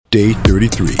Day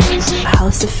 33.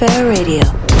 House Affair Radio.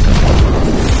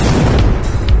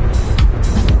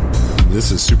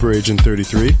 This is Super Agent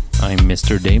 33. I'm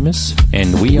Mr. Damus,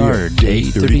 and we are Day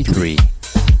 33.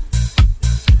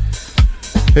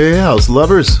 Hey, house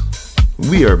lovers.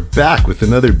 We are back with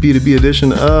another B2B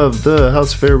edition of the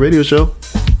House Affair Radio Show.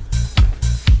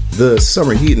 The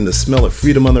summer heat and the smell of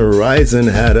freedom on the horizon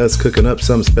had us cooking up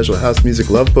some special house music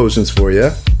love potions for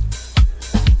you.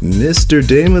 Mr.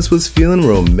 Damus was feeling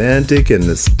romantic and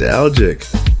nostalgic.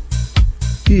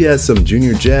 He had some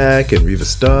Junior Jack and Riva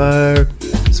Starr,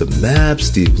 some Maps,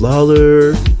 Steve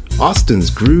Lawler,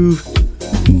 Austin's Groove,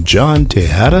 John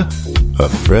Tejada, a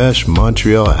fresh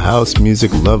Montreal house music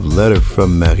love letter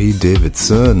from Marie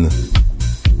Davidson,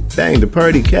 Bang the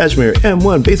Party, Cashmere,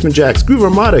 M1, Basement Jacks, Groove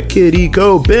Armada, Kid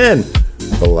Eco, Ben,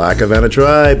 Black Havana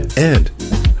Tribe, and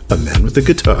A Man with a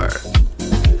Guitar.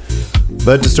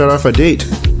 But to start off our date,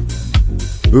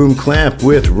 Boom Clamp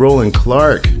with Roland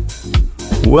Clark.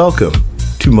 Welcome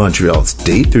to Montreal's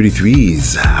Day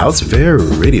 33's House Affair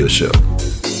Radio Show.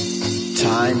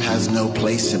 Time has no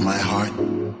place in my heart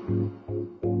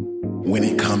when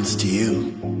it comes to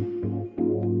you.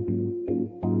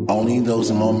 Only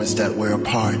those moments that we're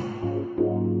apart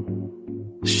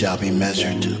shall be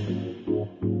measured to.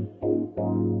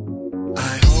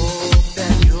 I hope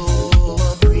that you'll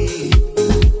agree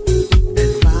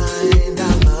and find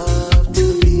our love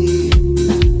to be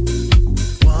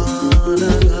one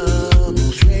of the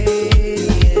most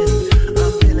radiant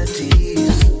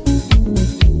abilities.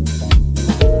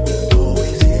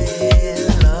 Always in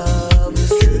love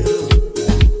is true.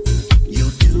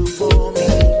 You'll do for me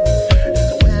as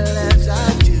well as I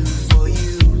do for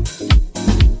you.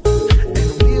 And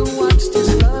we'll watch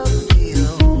this love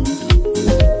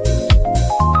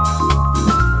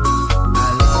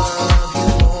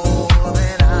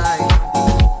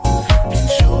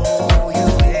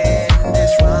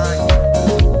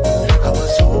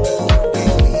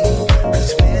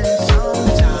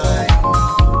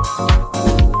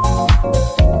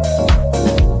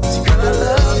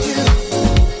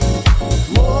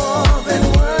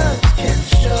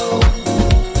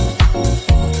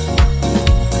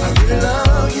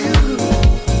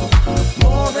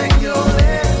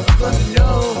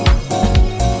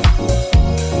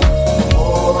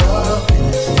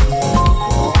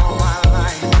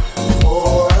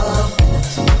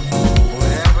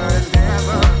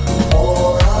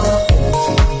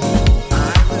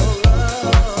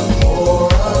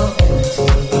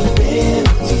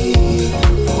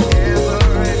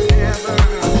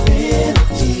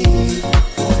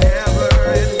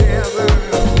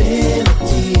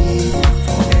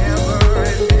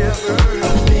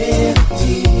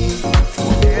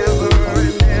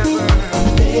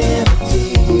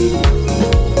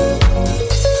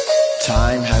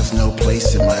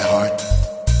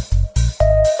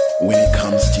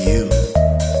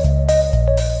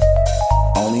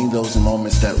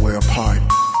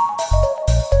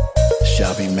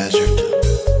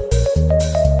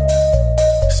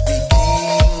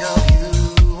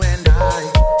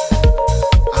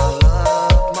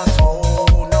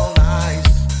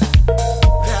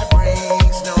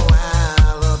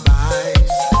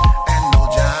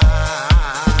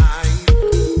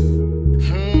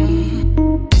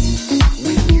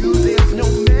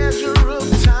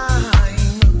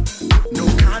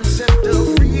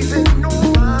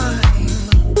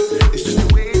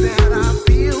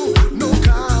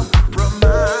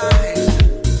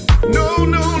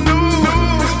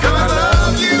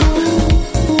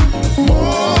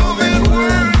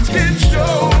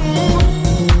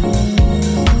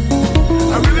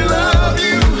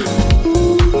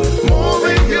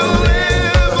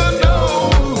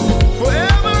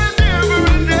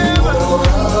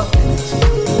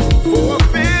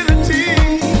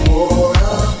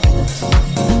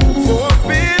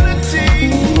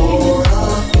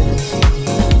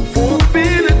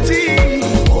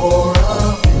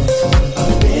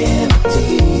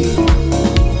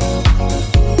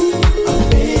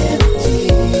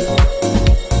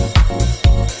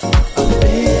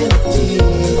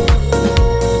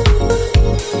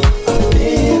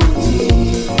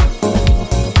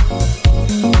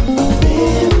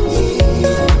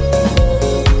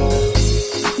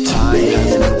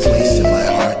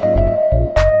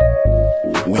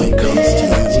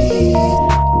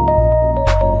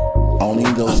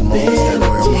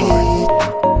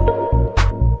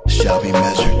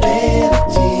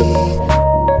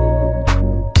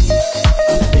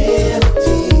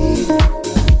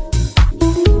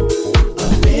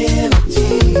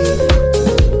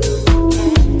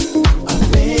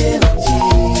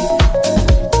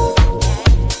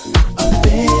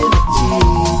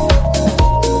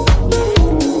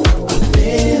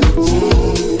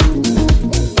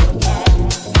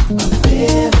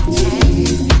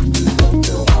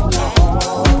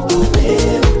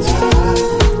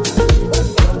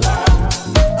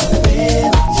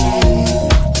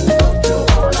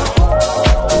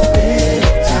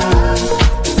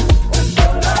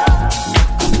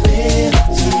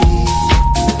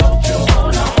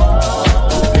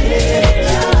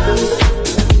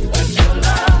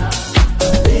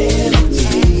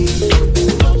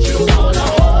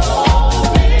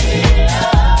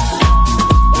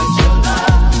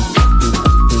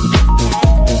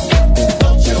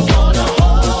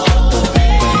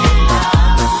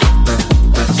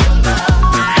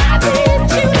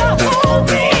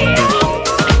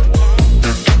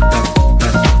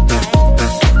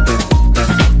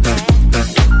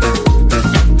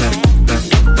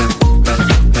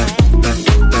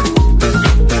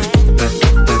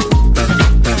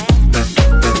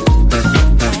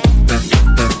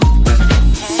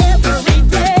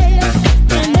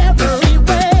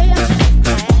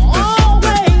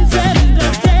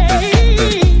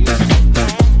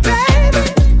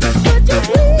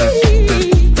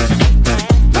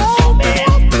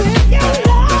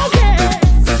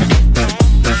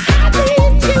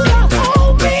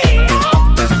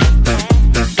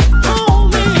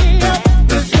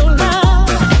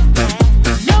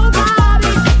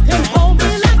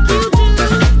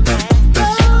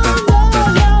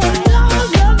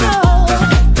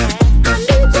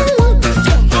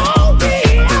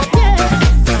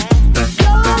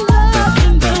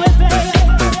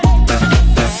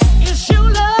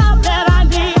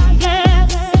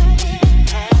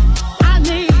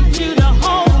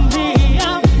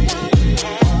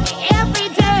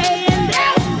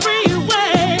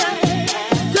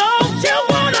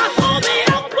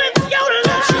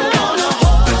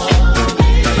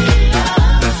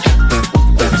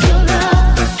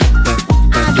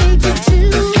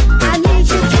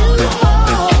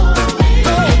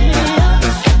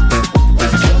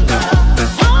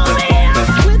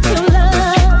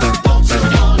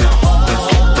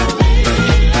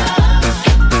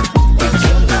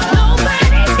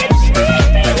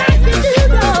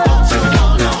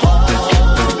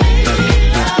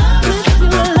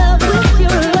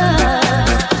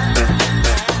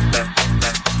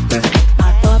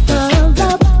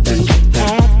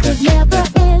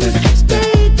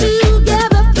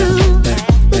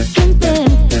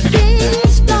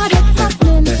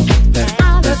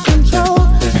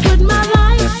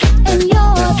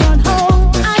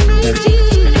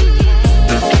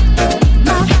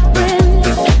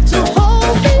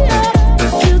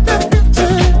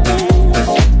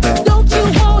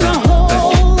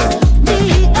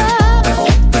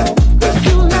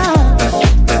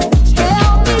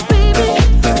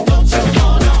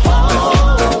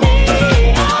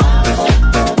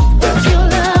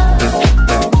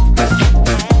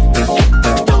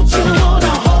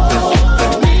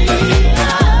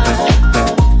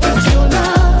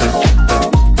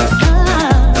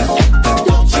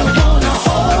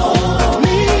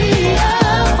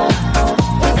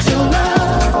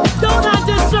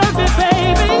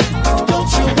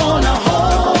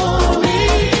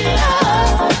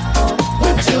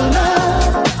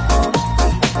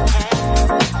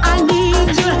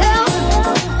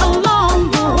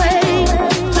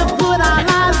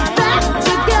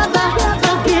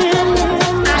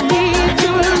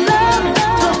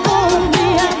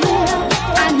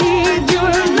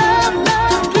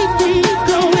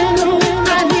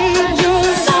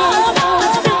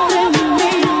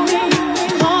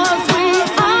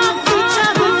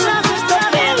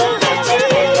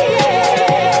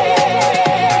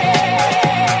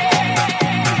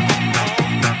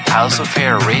House of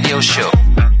Hair radio show.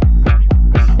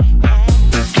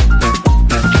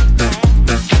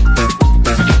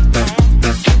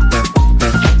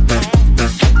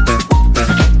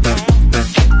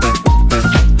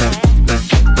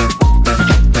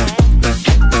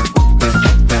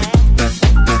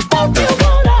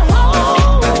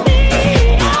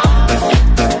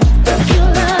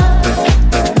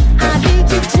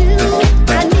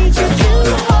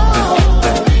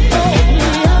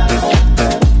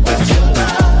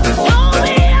 Hold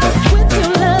me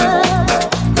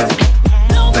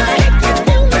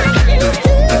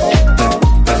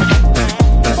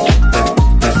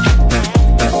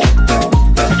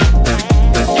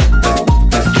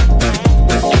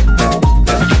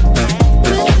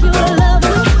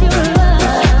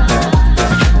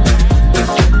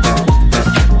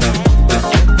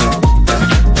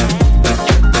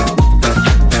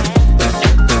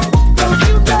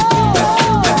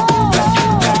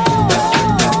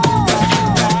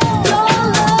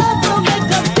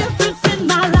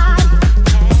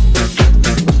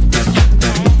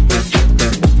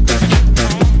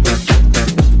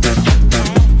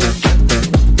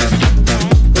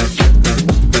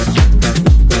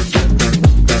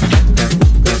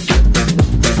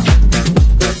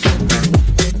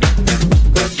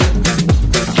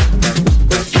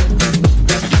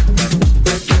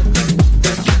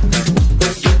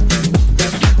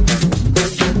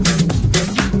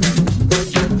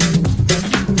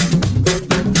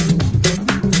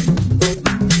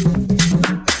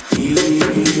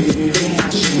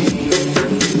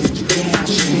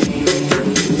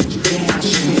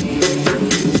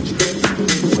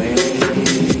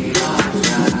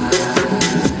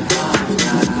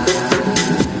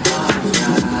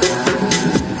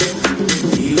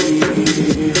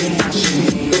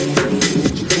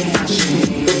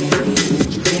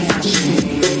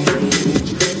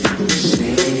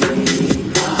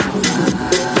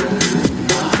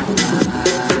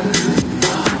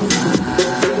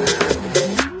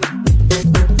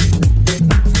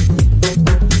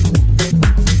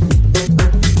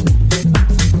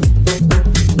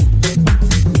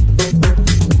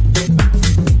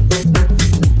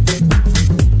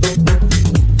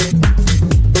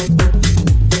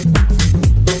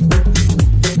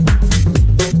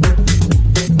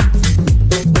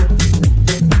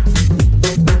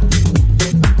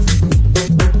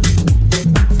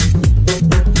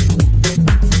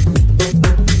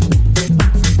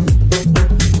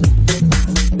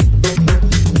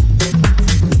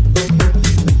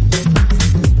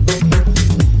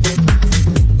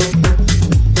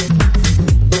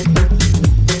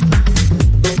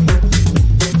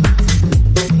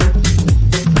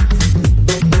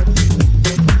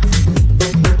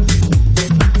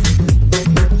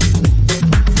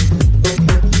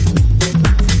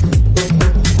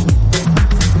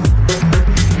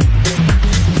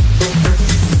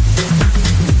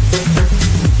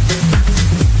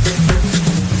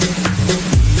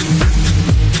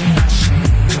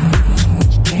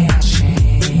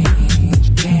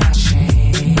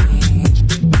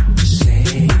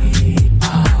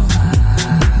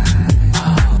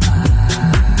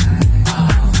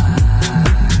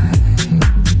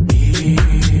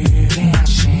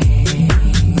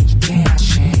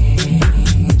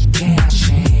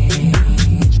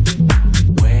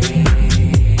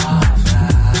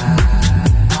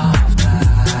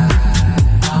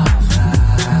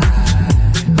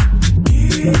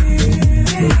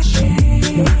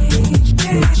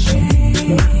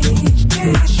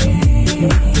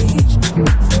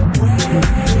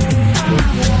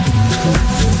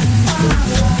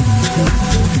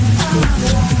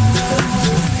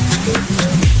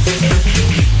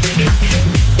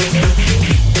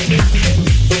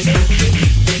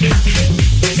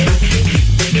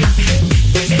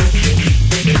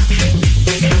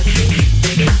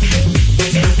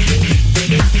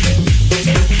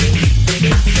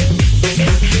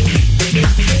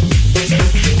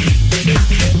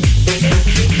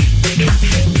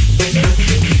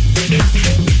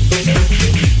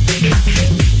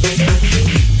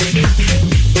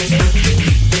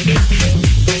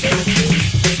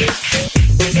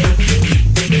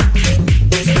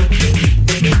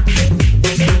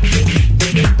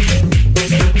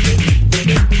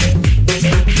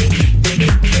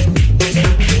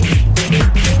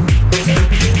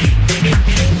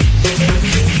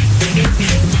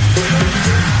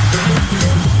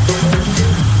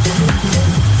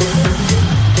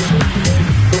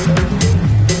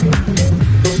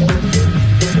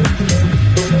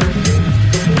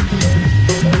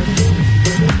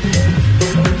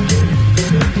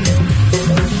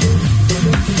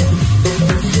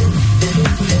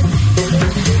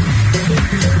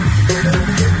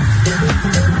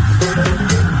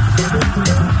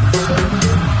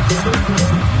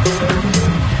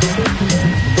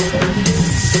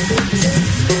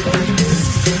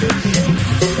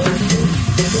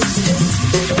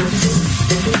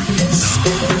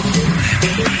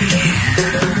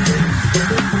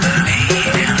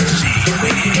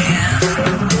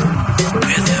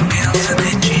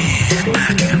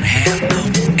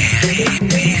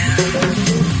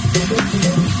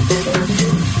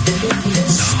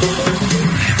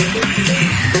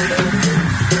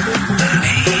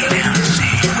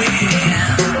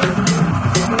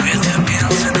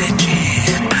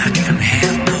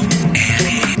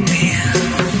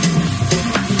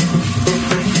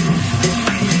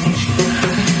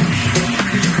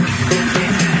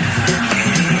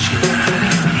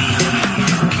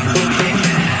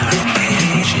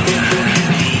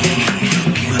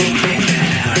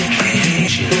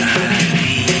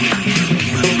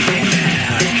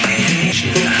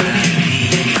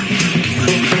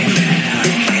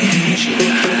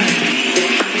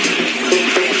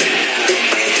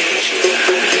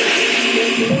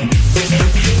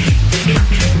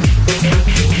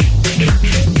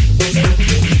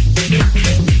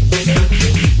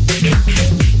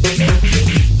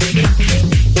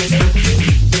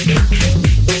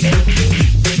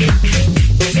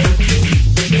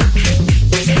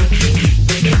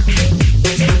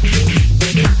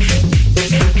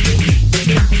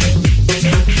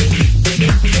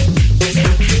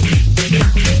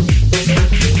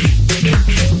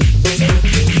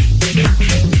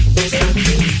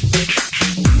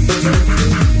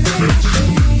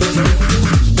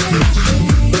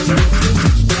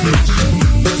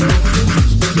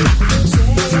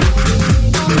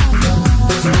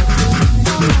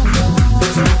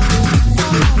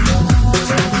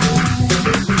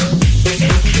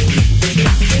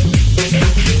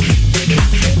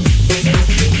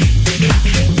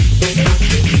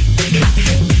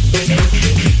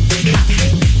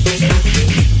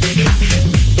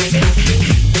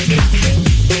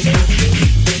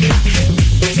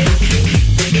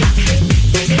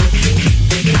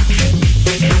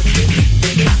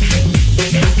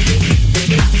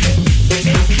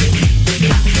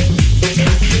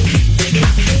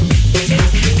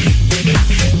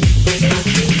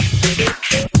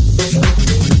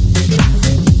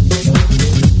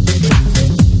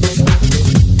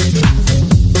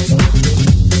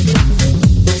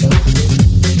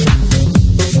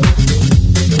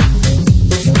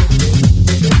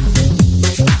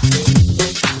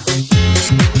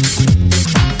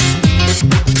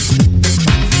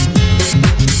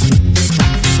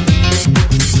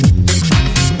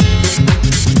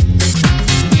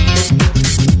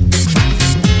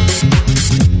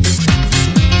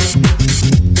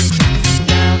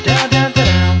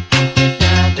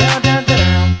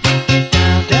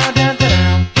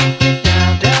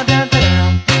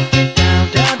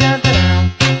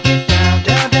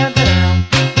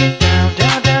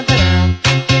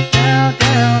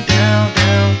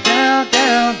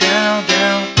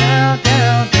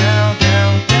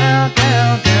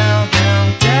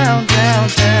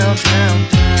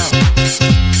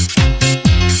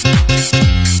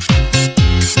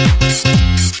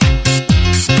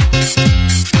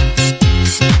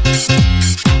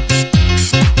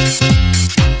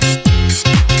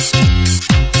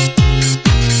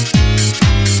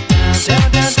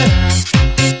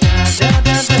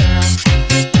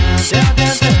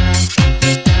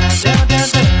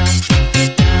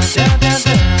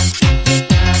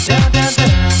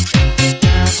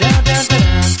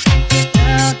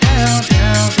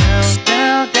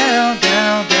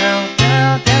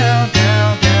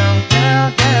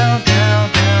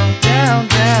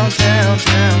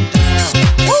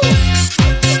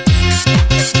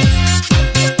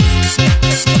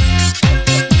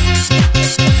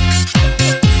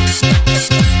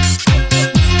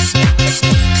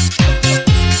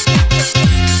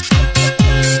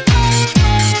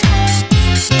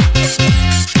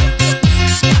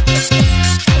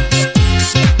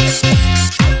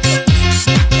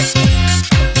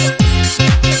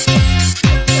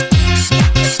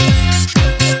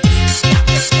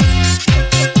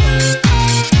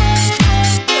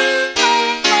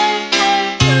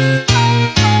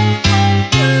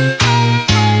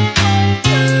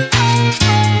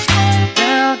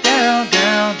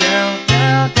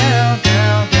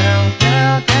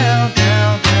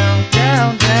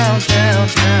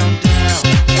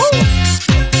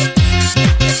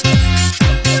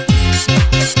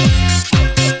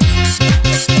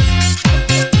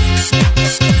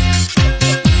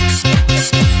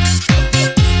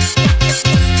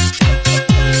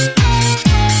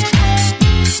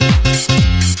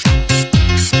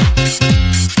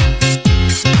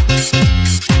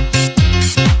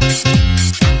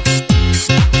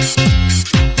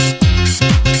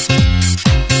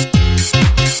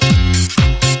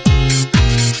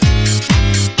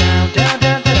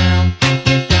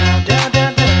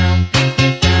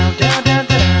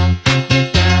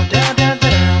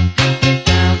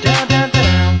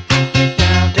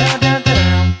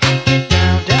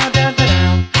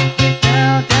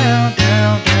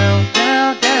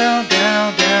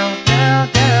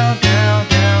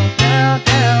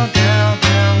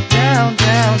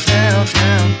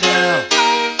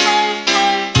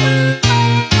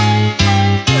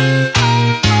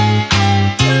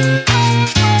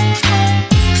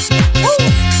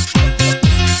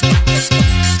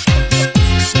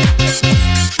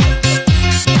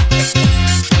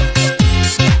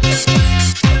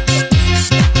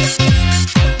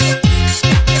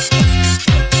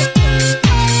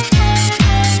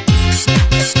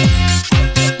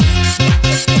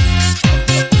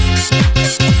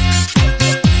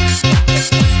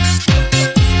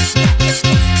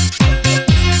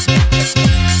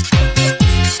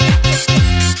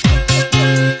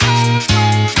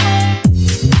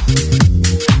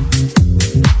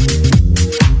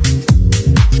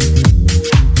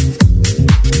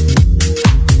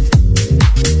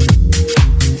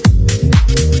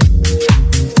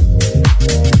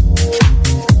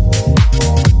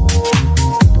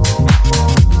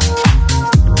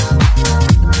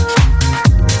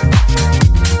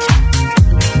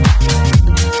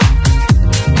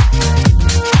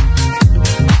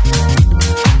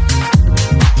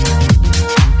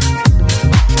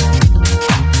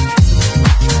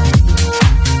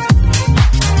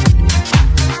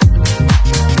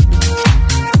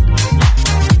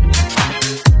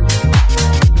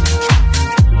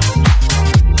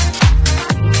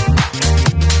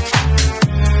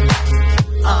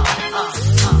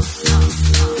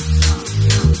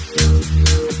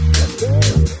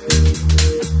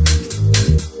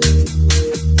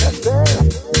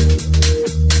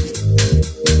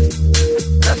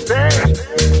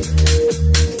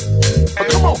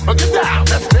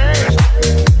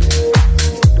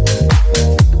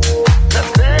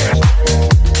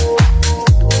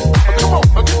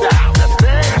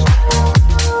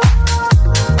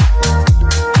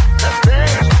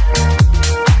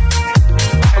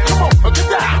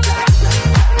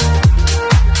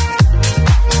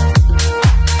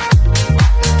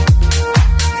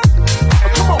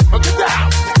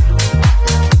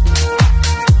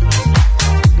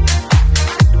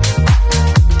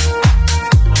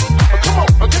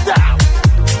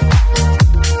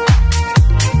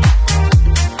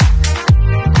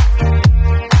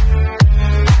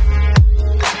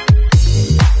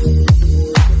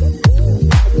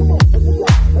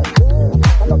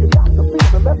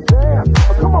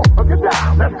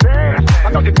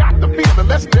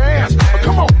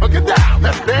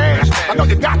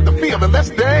feel and let's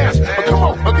dance. Come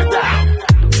on, get down.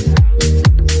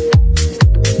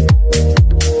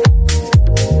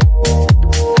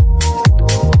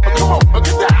 Come on,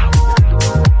 get down.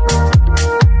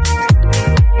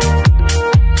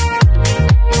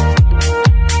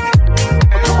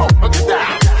 Come on, get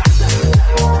down.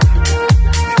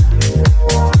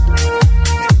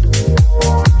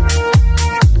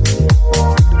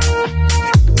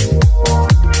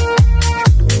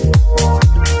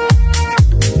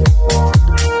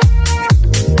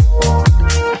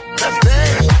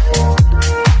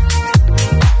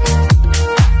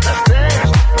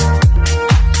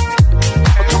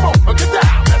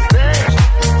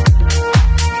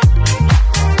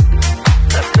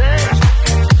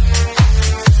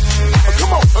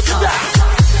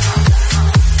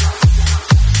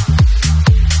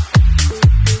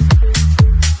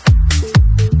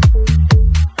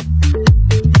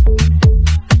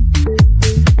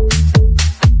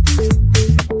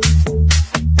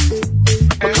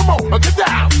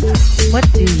 What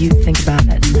do you think about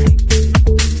at night?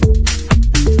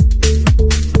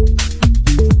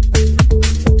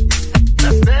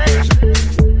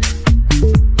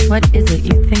 What is it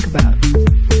you think about?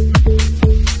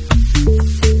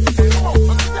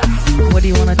 What do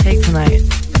you want to take tonight?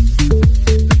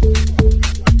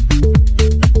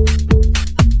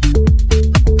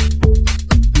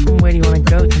 Where do you want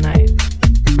to go tonight?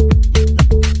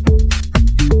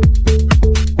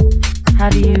 How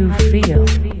do you feel?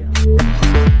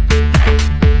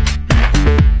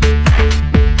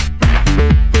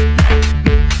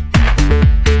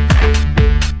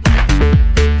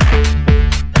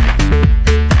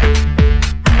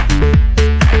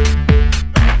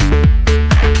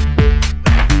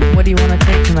 What do you want to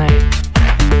take tonight?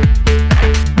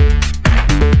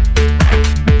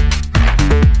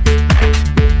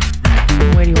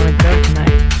 Where do you want to go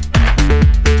tonight?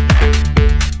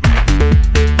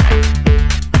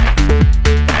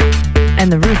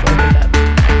 And the roof opened up.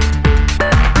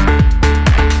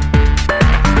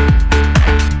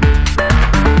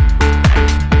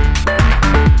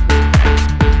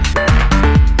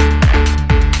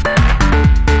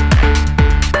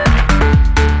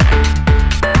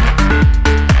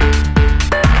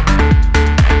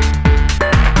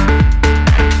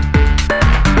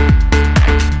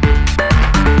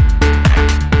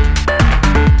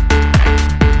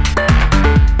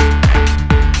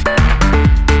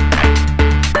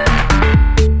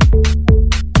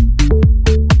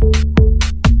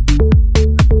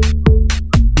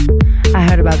 I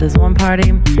heard about this one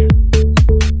party.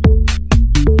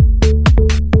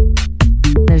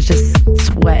 There's just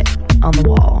sweat on the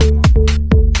wall.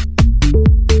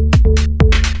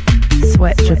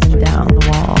 Sweat dripping down the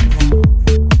walls.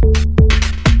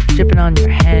 Dripping on your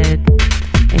head,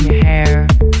 in your hair,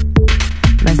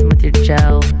 messing with your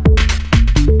gel.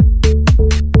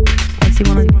 Makes you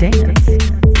want to dance.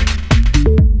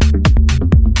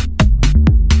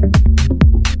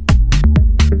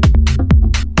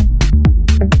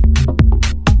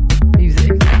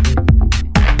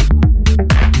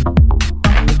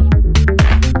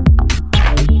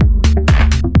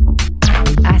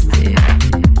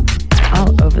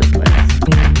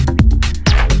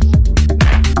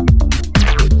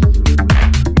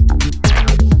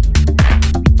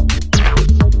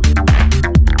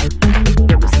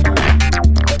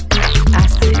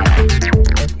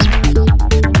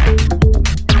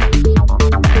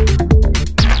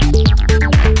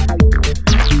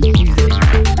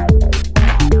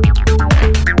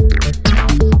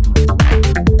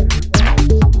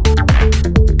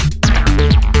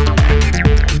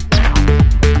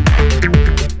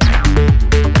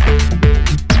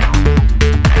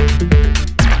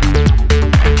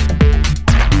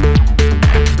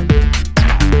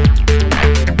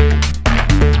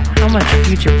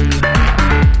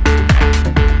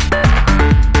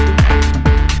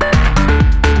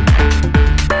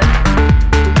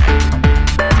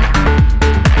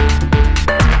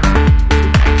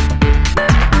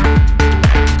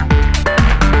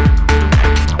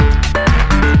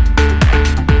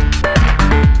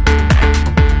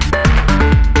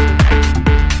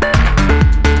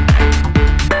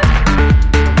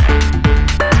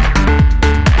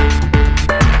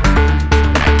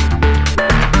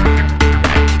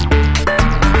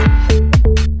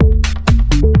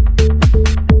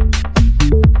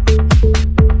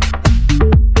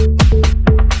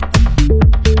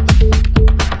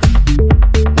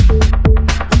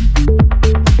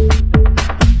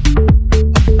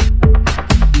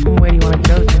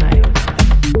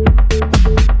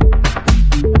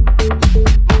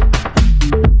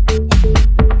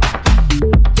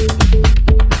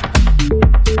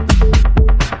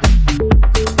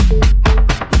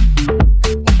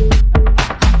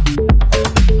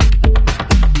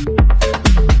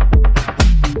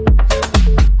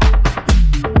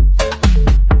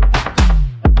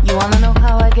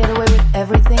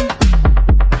 everything,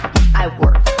 I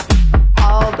work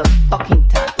all the fucking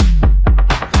time.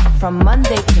 From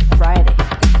Monday to Friday,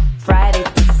 Friday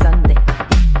to Sunday.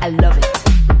 I love it.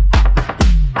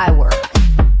 I work.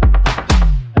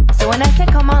 So when I say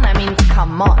come on, I mean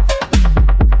come on.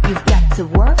 You've got to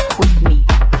work with me.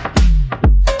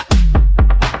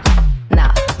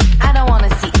 Nah, I don't want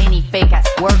to see any fake ass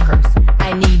workers.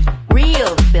 I need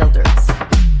real builders.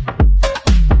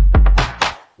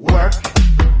 Work.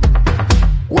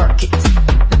 Work it.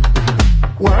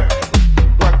 Work.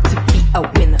 Work to be a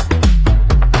winner.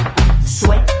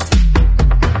 Sweat.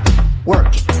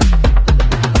 Work it.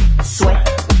 Sweat.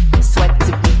 Sweat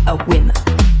to be a winner.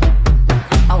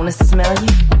 I wanna smell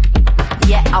you.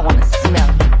 Yeah, I wanna smell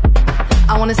you.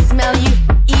 I wanna smell you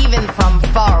even from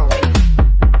far away.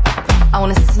 I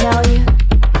wanna smell you.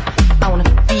 I wanna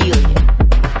feel you.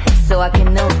 So I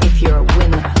can know if you're a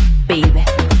winner, baby.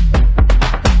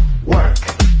 Work.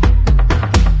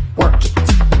 Work it.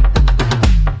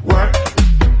 Work.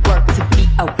 Work to be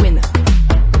a winner.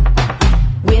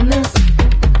 Winners,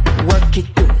 work it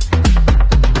good.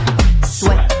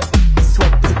 Sweat.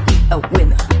 Sweat to be a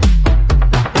winner.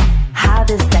 How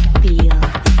does that feel?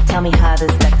 Tell me, how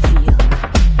does that feel?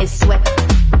 Is sweat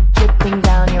dripping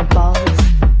down your balls?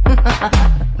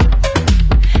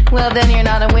 Well, then you're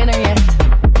not a winner yet.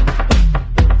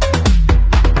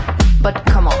 But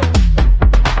come on.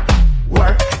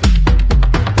 Work.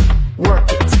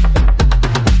 Work it.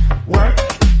 Work.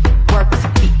 Work to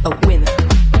be a winner.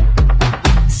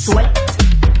 Sweat.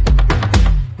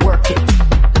 Work it.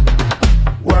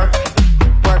 Work.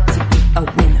 Work to be a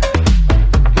winner.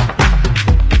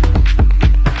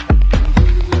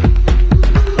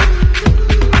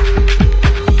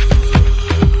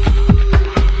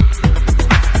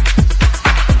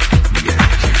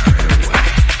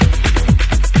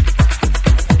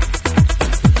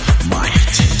 My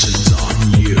attention's on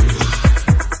you.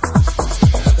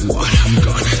 What I'm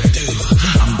gonna do,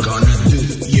 I'm gonna do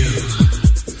you.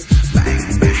 Bang,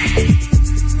 bang.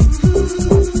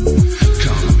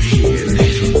 Come here,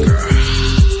 little girl.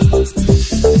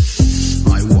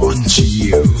 I want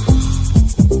you.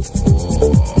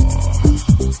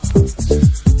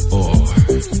 Or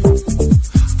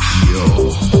yo.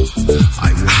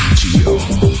 I want you.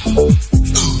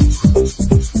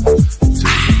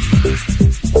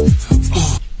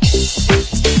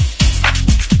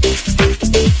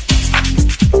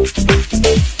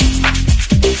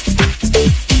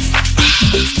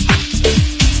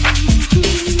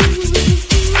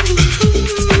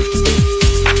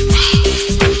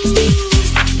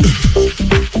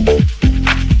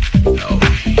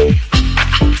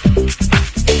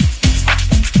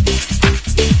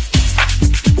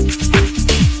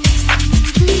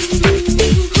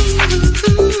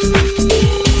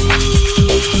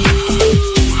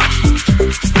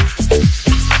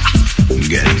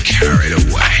 Getting carried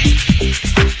away.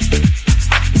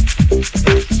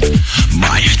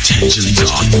 My attention's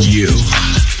on you.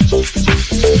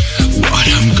 What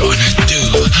I'm gonna do,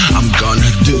 I'm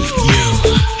gonna do you.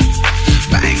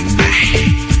 Bang, bang.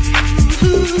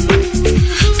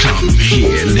 Come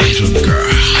here, little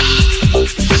girl.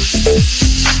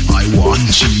 I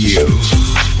want you.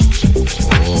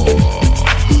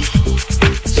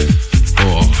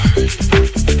 Or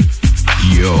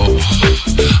yo.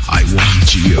 I want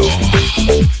you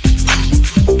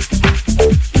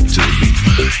to be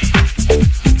mine,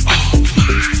 oh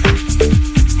mine.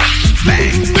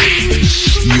 Bang, bang,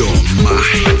 you're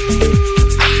mine.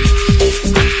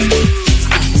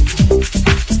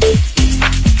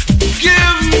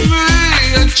 Give me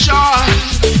a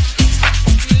choice,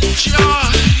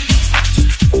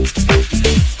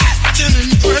 acting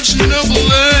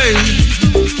impressionably.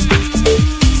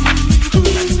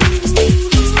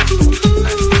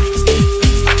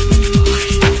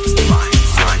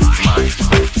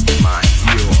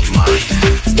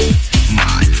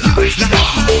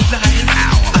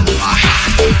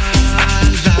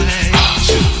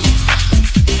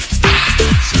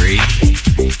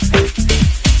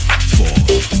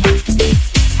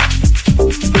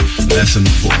 Lesson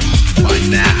 4. By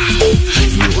now,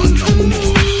 you are no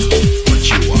more, but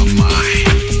you are mine,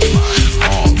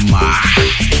 all mine.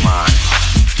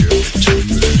 Give it to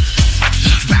me.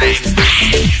 Bang,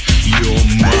 bang, you're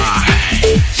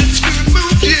mine. Since we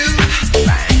moved you,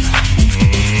 bang,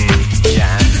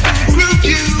 moved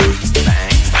you,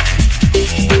 bang,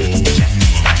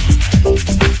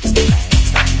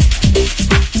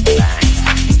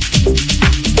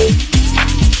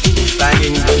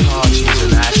 banging the parties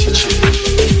and attitude.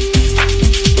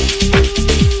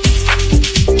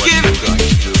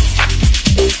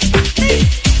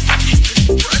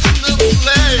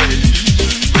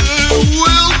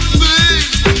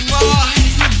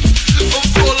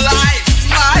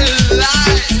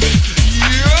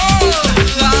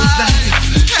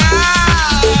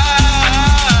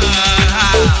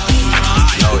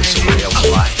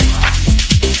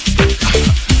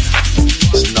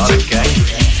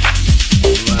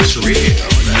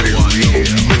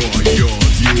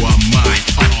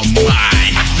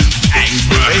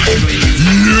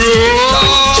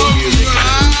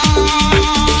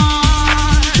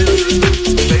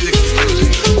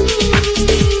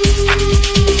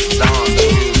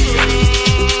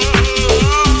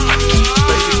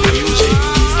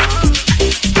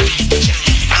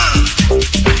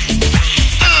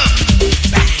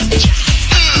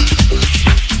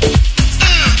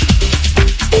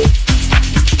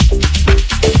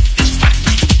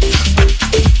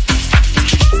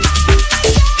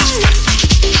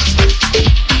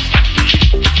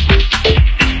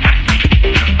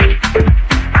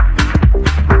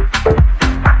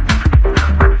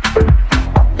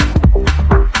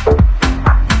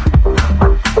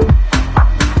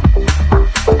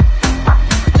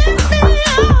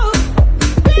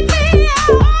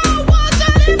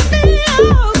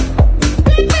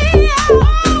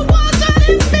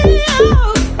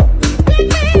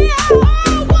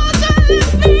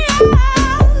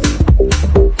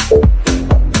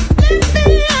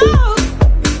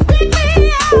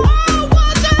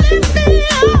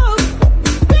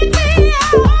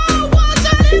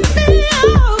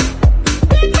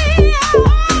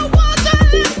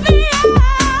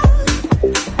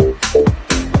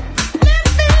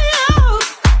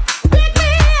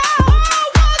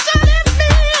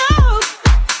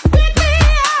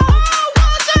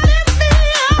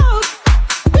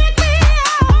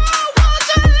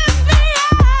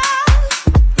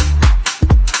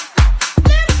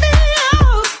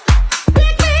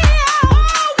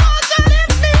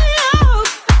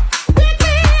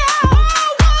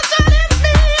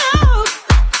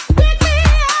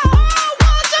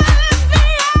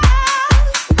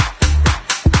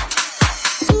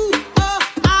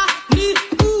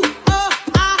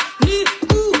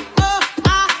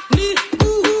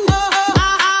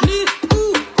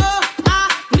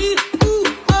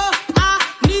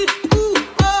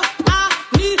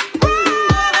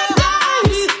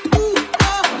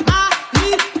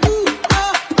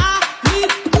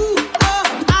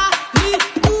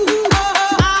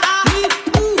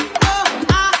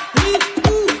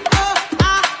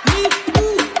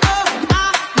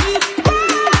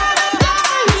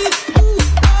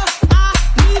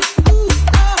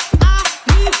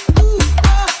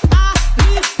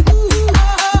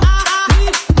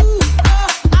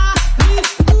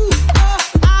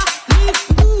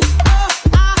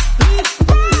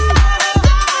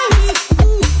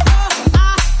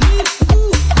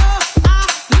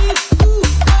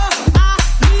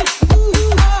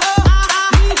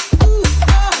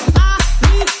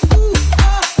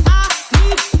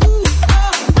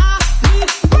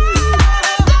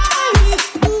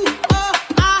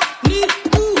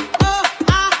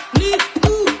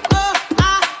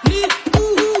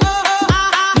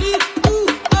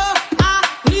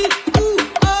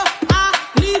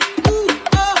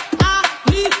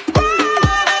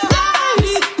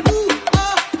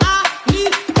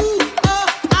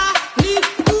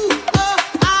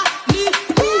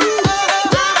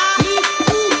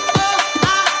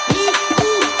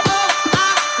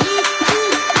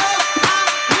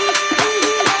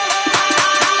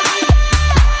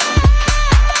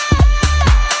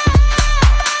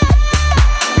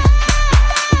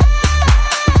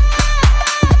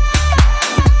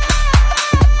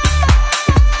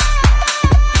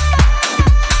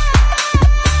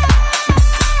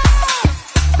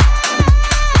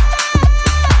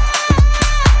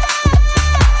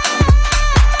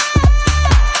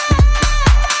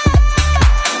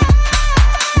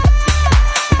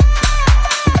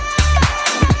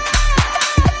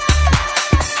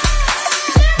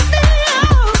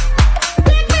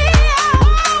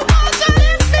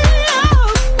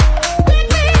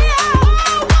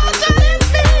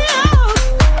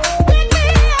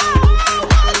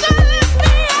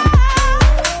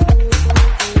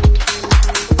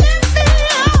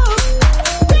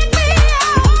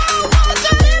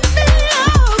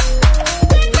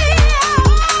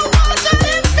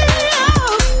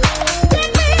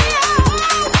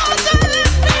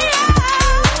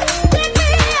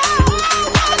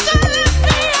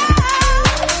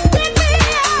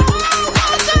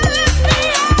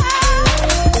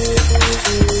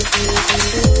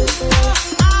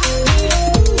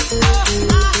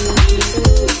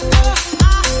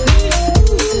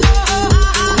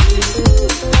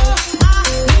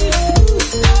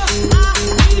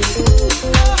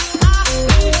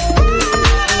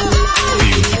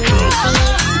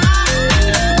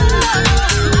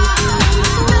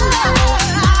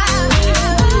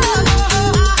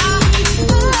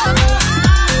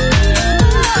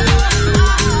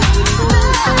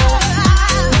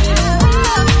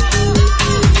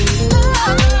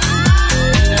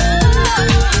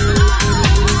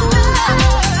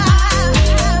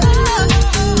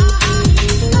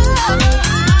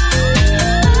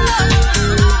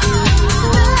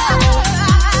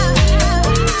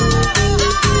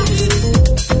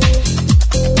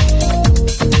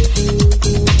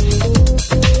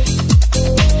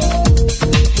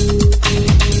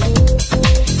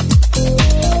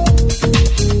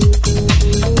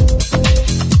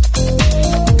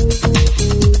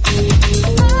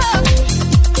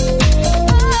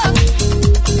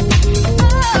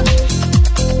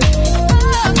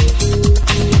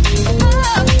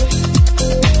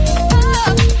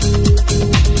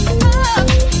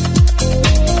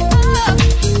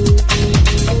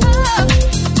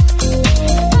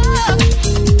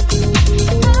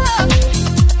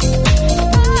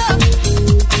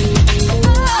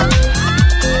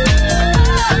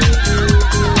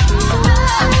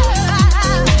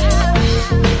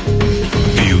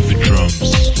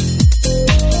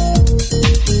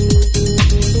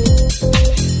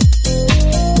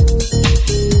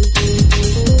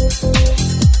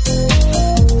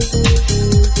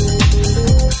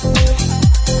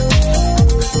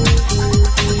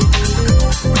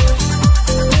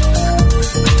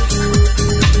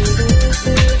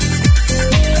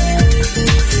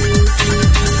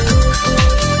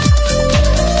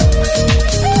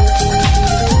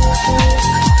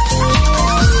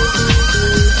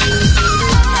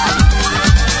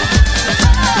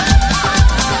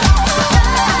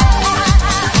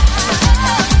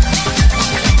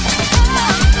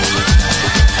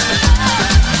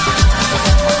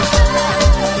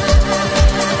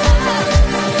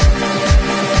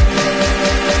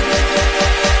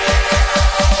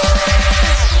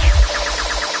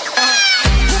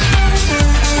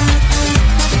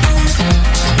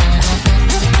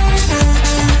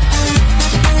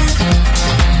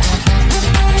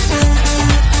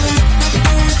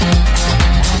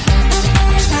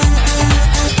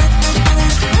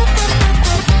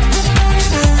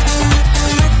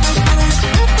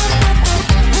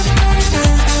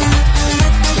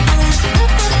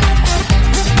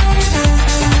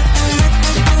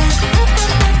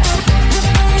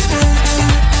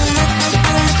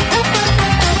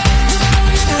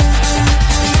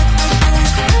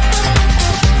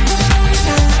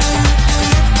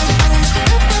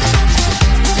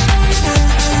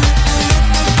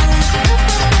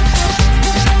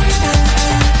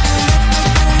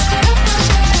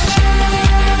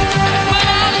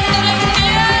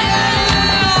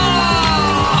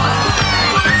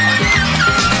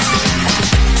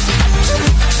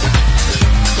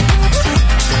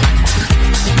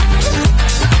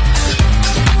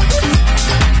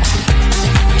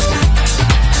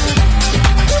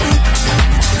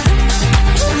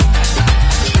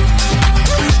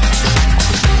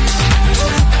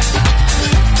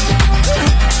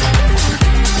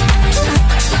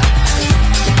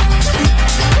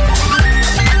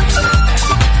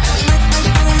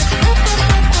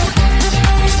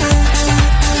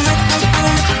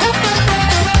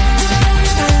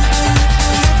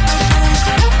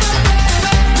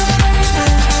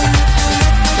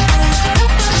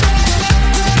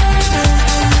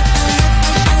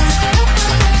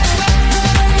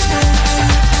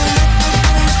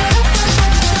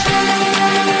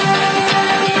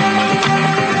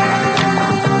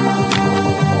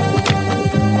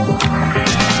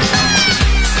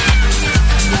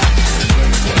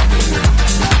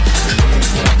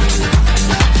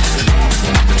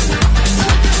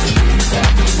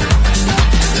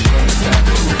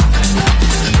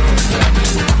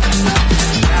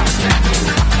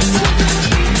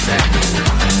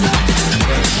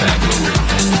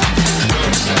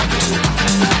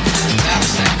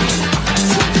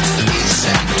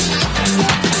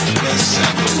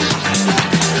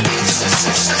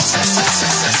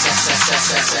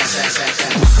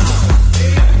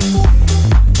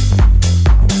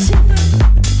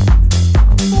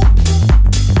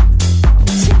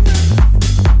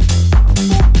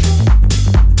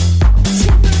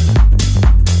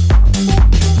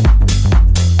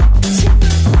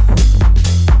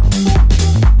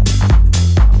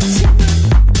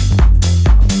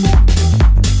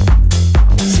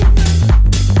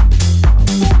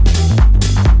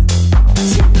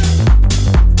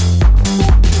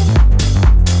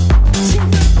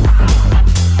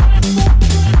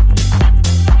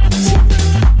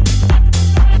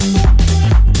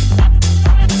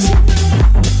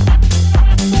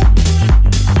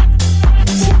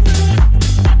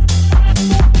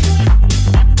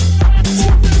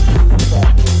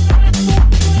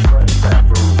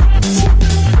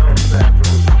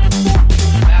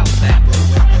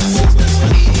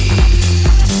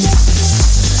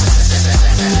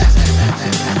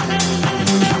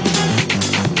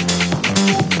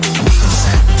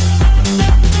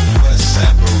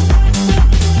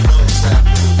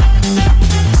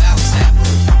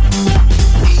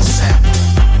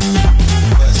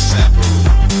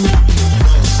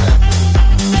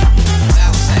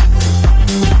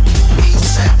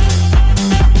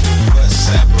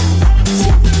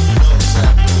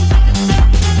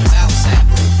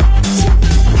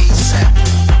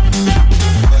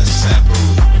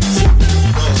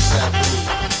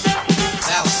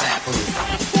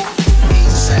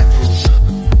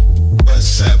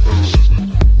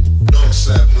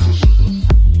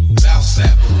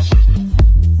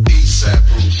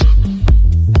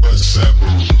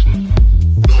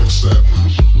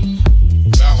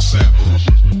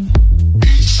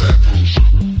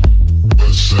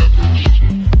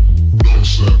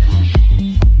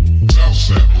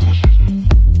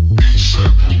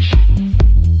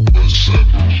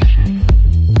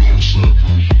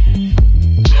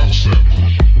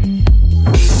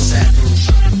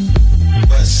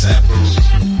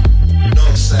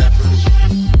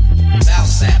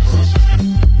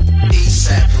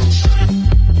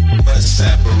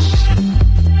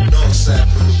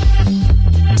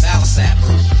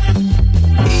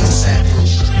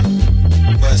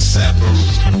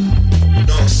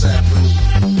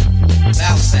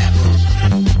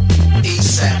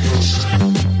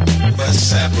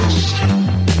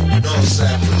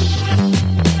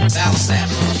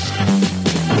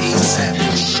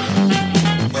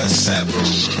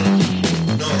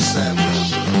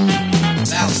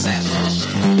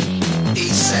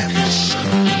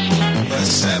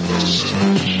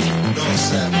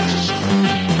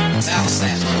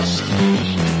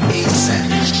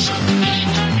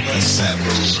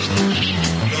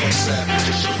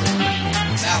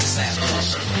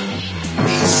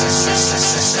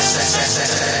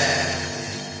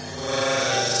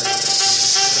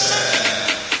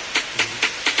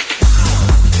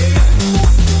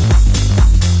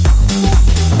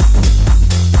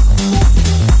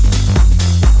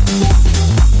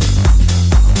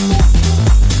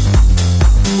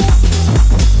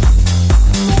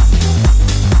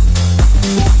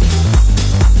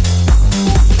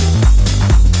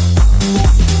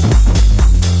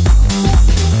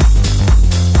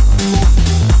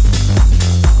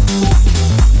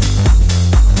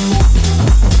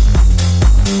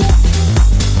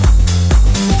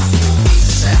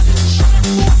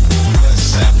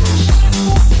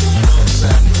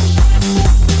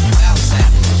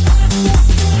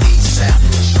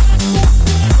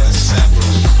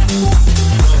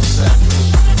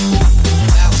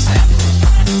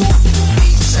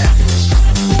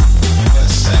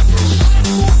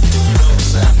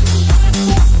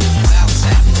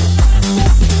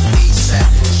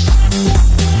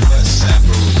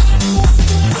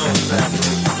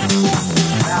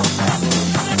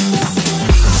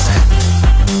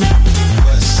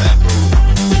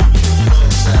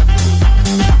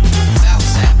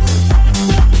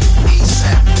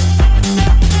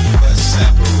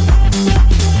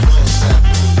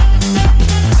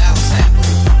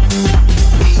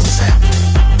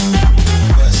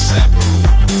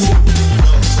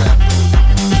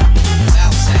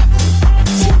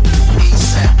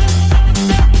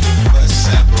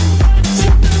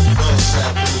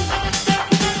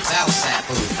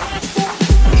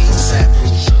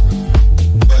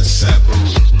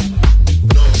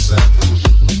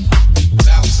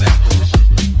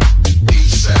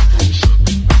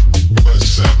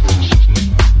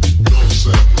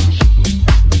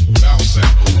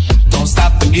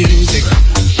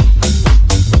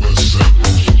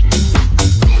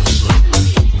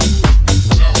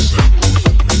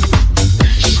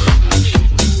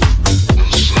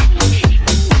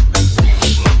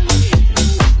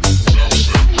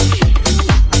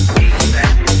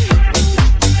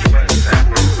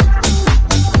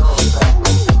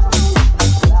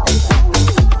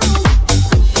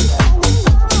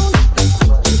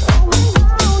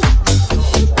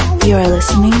 You're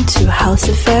listening to House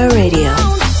Affair Radio.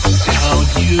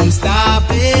 Don't you stop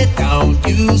it, don't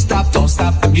you stop, don't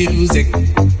stop the music.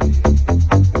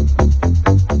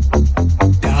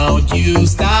 Don't you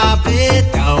stop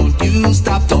it, don't you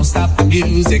stop, don't stop the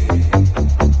music.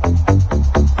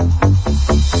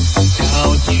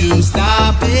 Don't you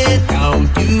stop it,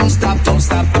 don't you stop, don't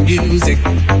stop the music.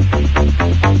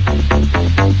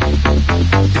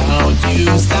 Don't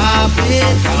you stop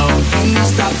it, don't you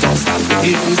stop, don't stop the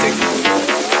music.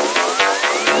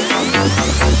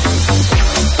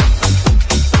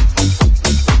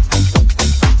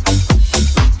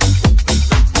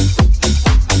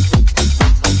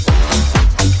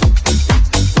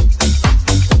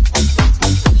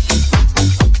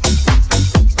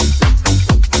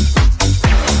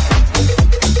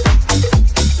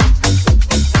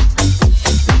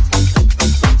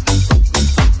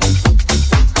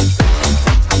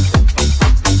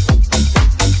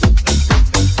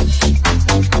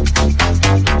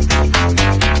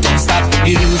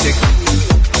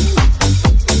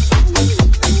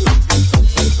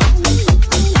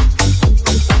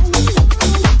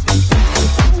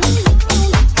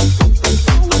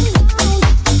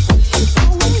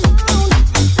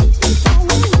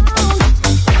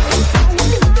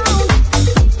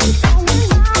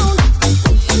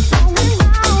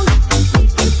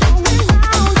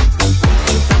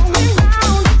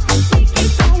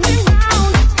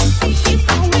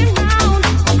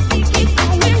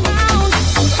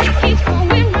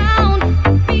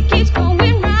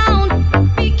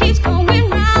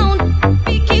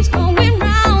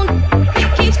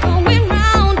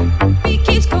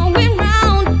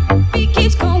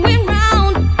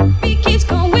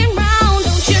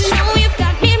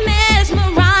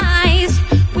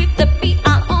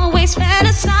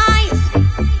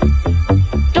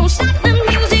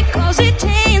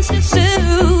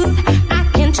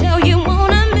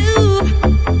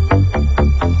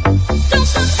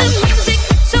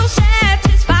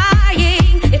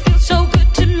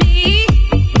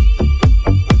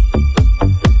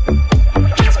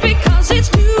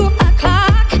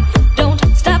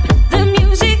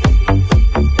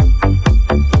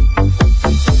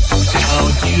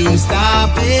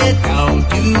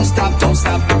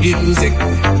 music.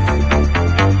 Don't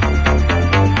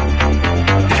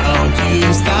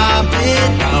you stop it,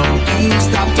 don't you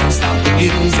stop, don't stop the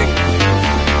music.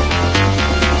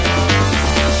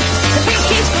 The beat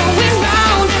keeps going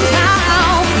round and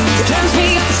round. It turns me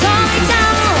upside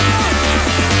down.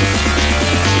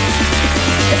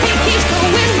 The beat keeps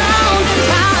going round and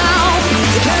round.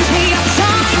 It turns me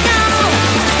upside down.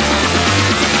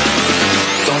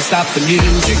 Don't stop the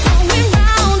music.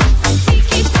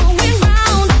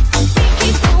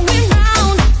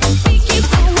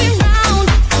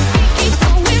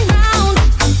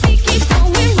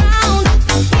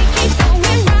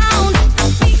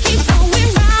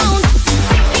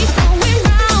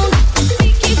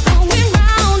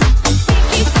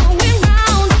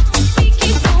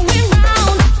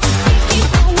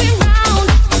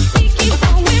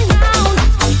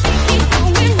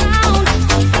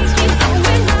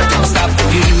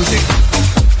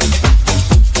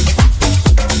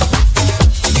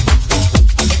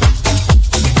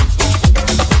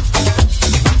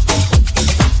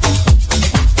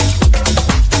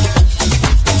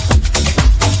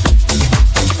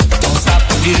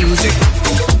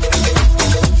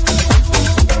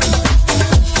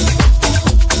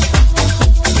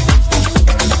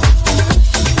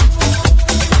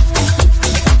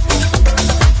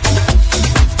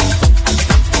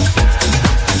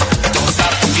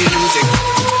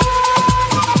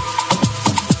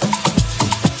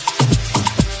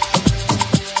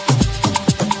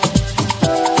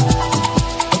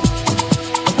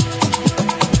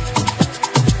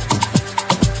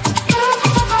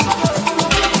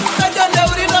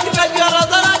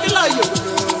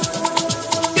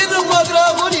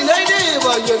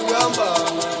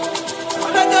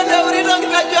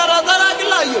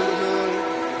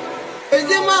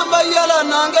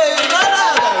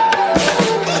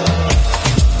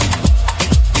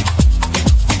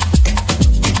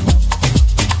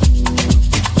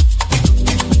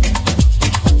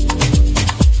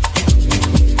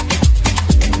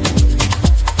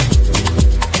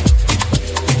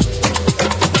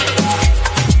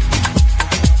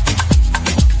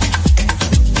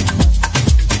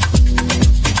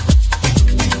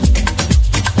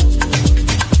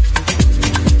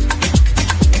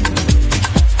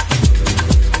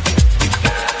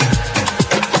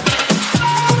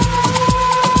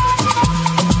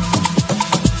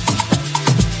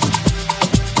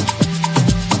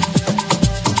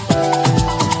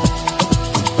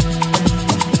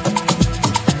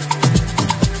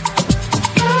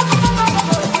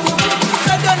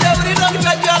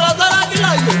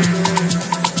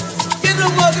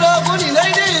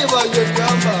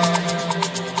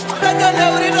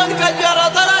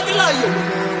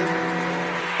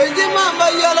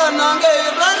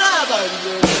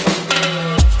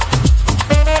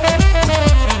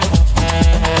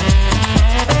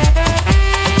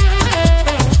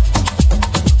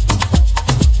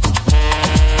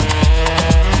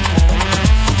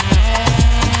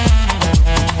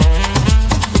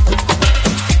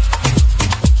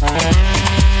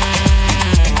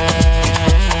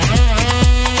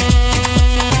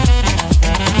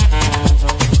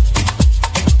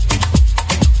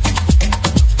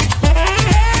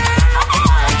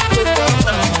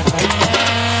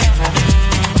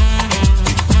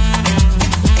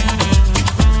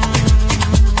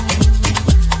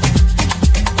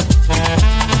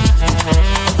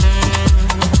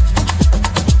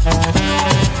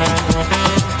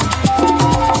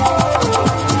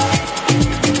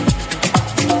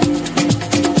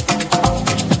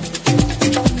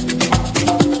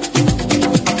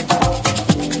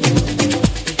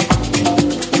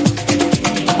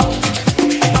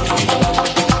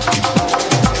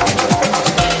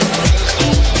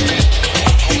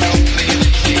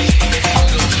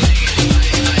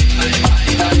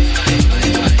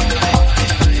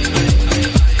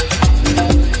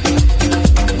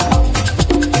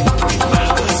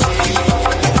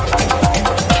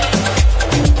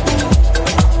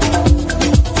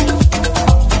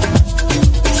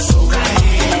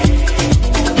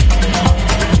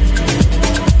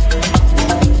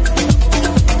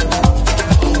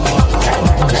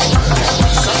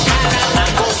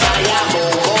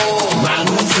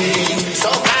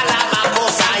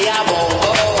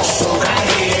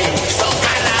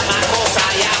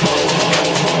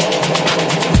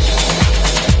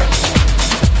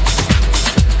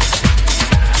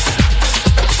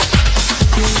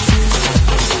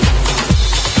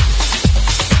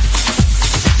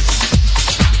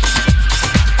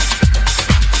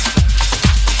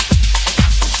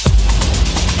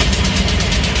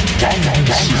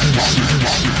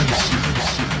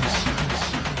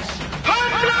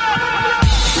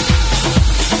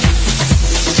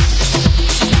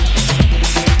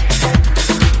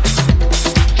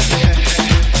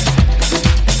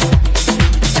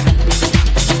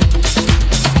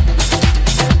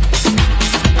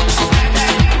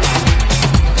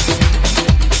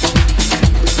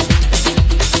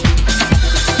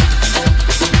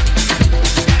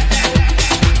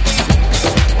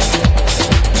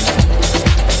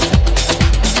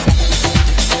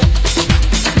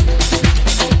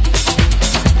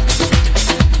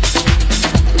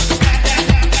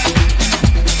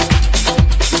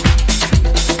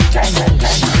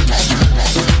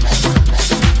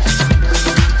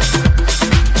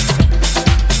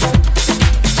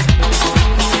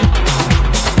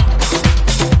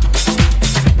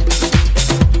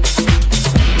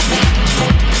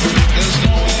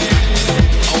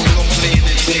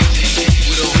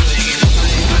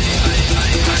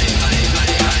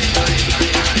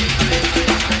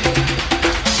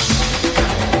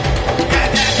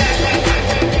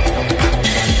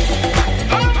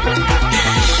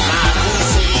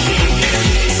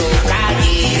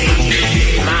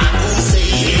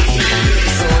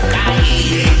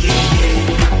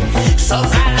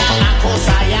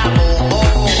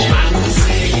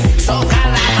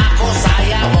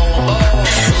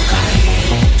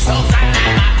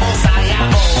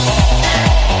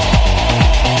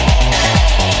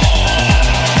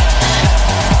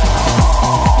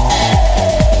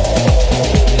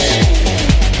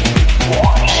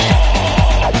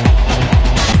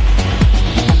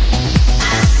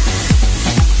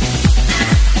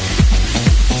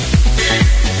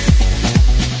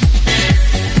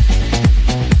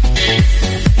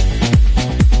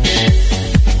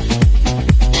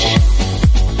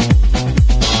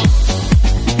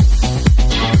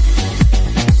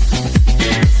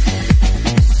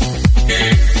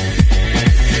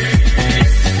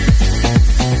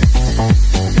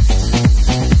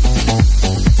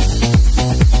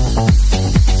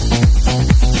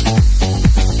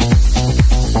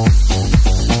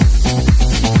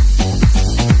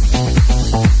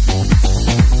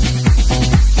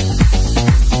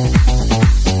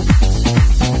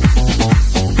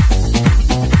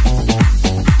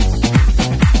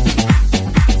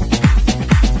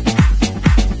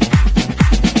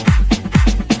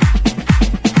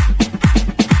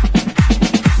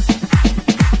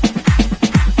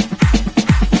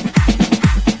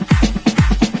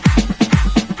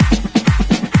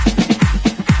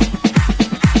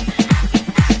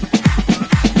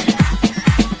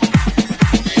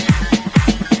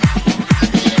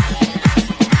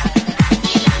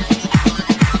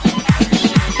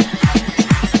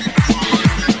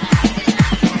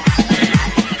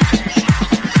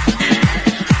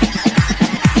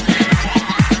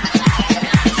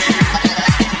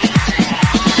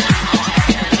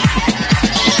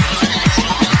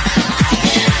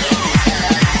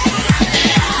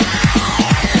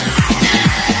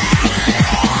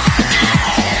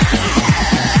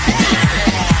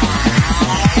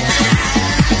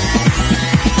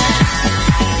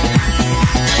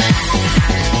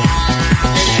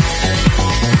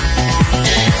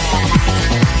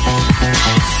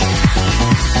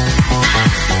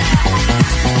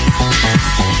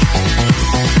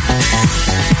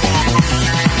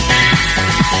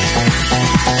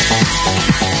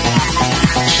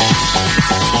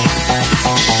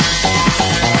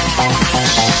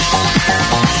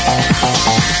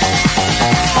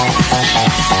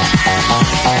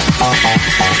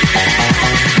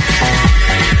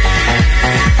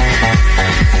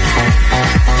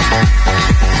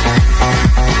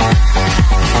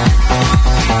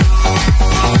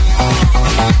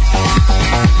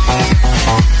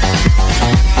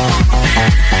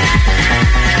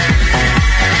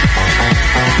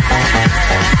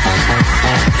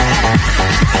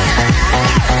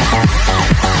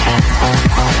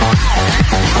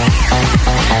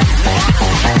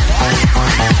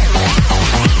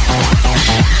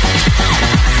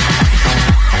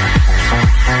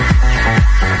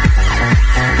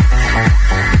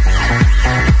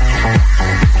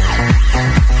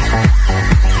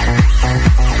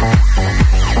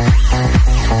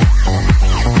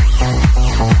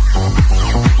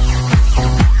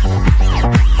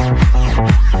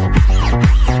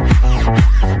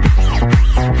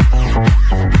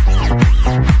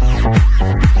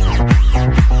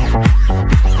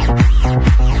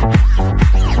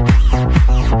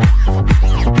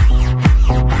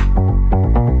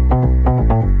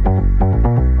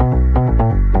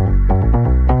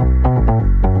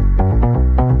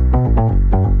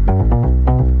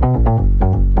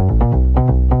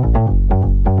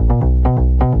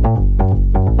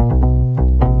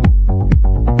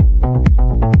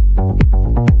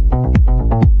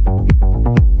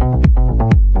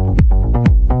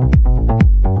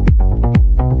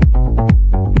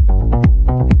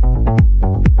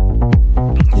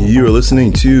 You are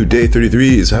listening to Day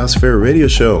 33's House Fair Radio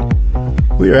Show.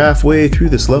 We are halfway through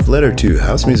this love letter to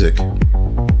house music.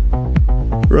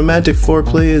 Romantic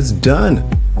foreplay is done.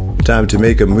 Time to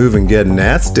make a move and get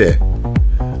nasty.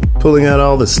 Pulling out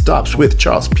all the stops with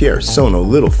Charles Pierre, Sono,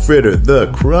 Little Fritter, The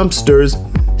Crumpsters,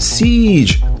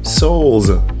 Siege, Souls,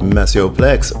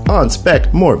 Massioplex, On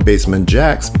Spec, more Basement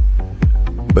Jacks.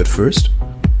 But first,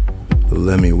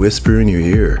 let me whisper in your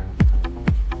ear.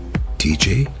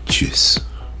 DJ Juice.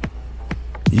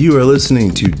 You are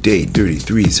listening to Day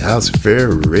 33's House Fair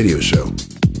Radio Show.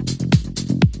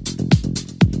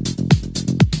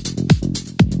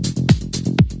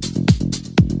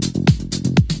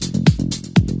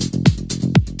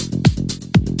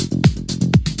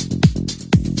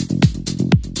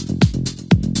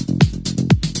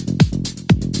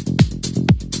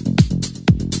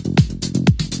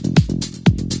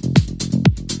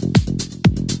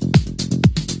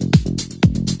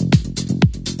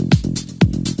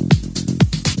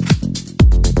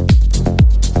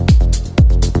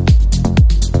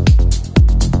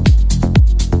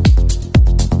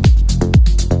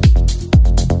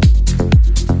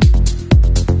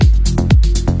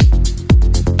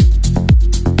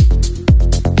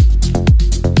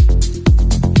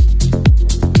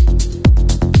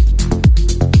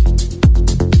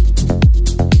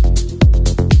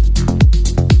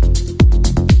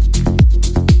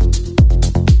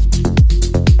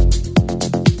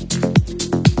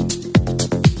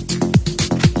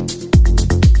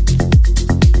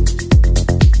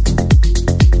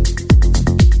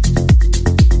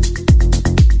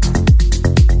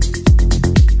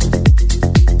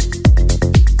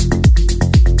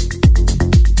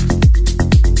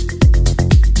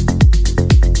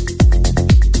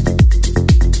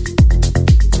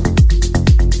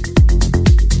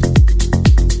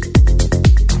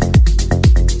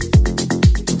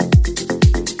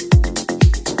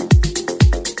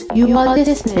 You are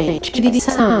listening to the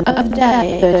sound of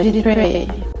Day 33.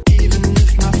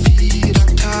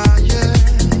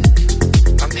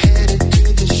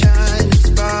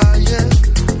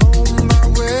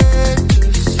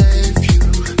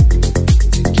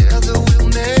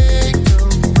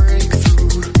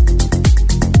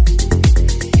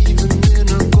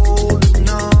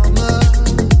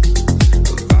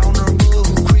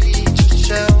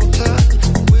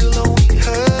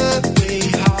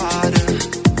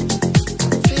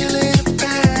 Feeling a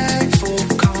bag for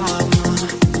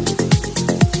karma.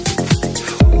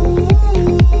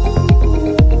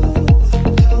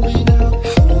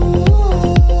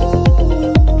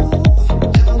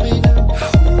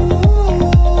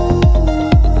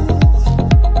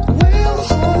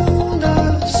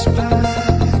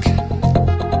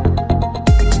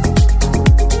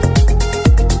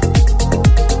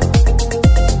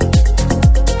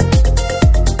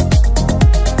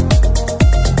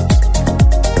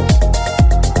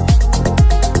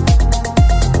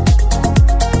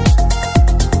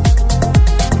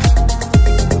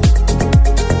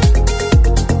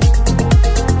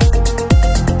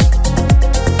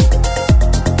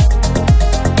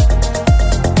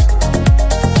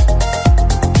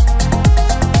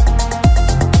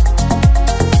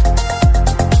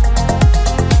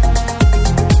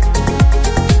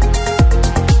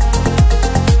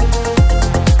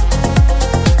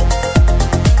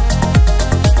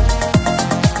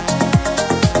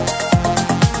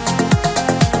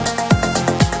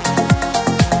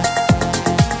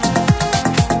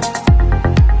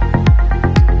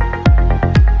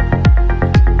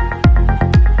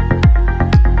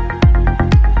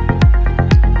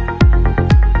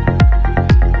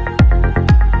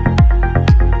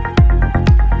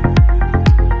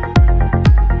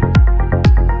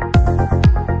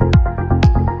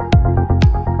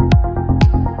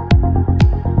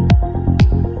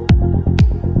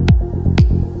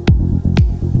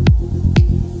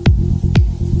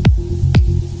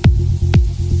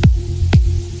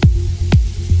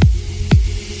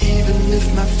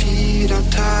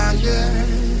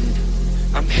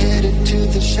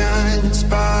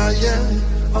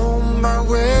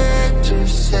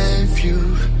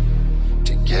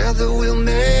 Together we'll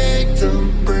make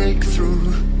the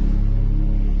breakthrough.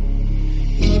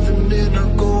 Even in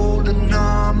our golden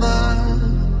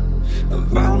armor, a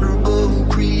vulnerable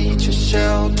creature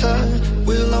shelter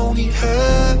will only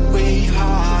hurt way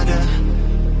harder.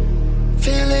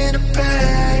 Feeling a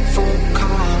bag for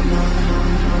karma.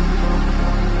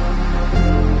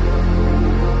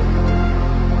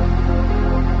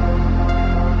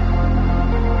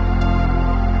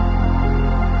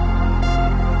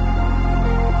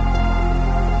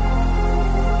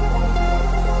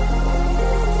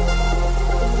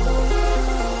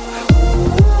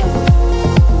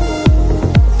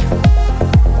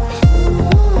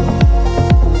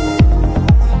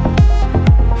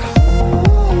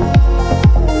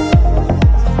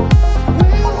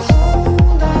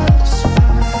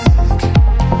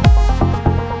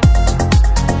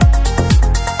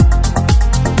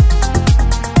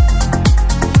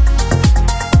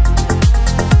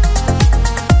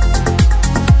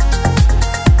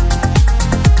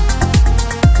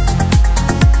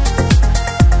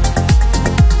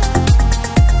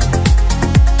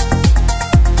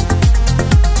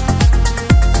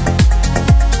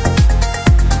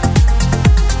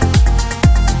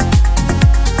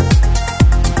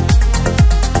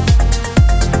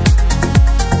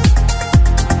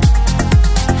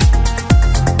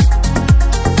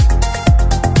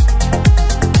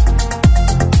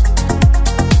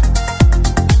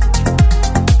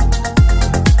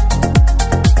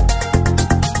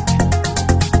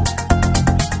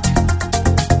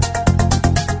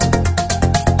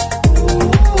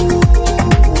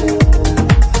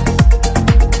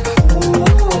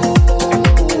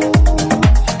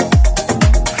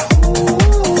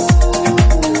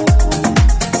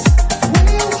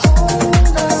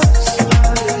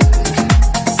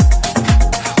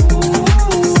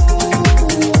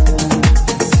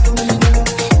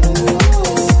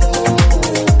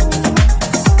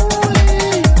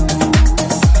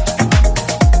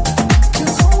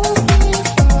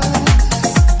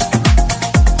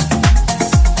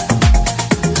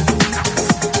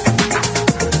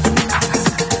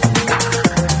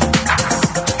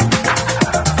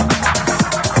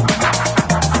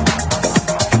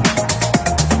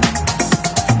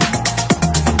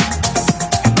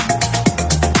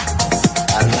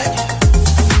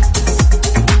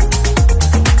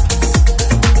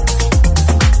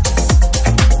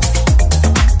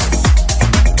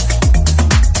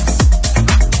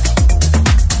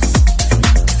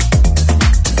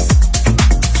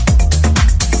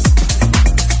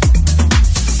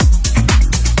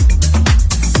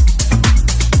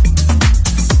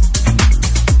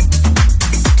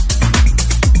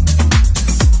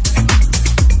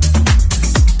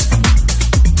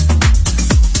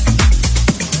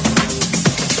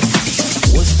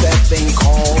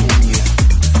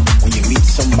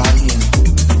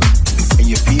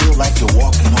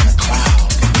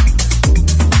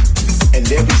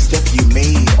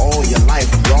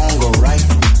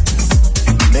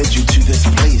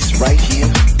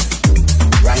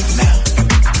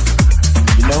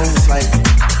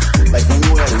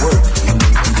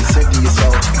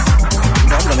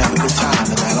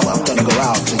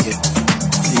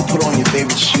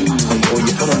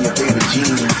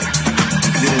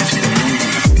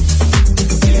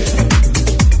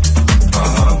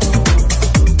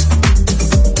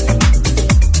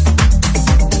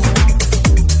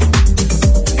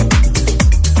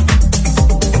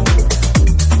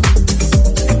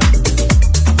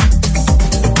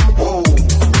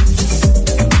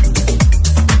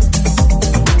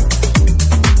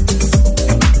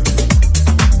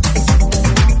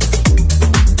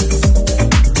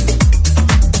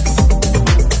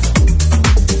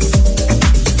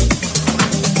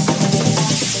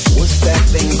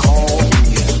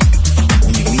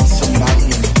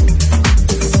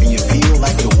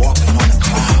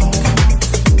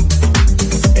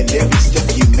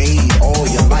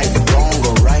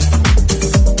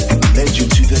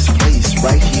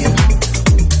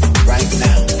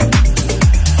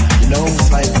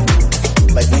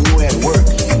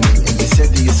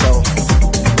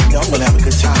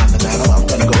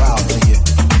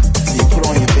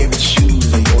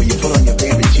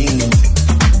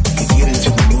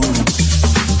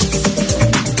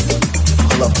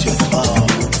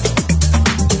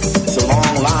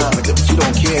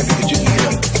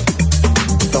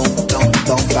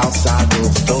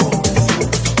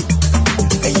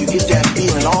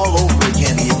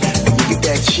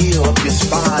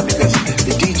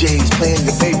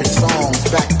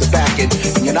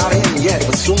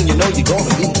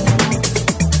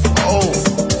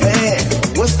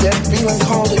 What's that feeling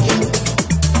called again?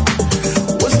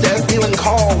 What's that thing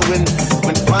called when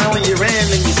finally you're in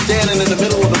and you're standing in the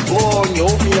middle of the floor and you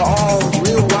open your arms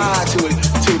real wide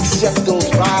to accept those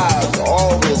vibes,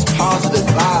 all those positive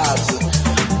vibes,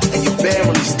 and your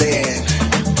family's there,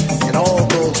 and all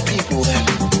those people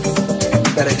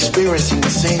that are experiencing the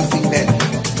same thing that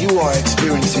you are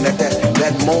experiencing at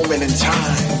that moment in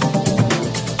time.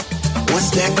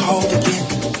 What's that called again?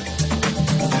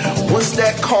 What's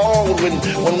that called when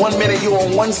 1 minute you're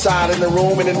on one side in the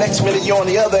room and the next minute you're on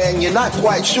the other and you're not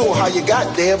quite sure how you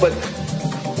got there, but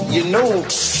you know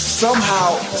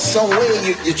somehow, some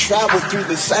way you travel through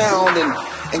the sound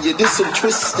and you did some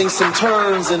twisting, some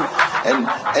turns, and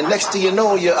next thing you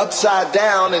know you're upside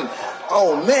down and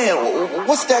oh man,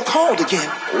 what's that called again?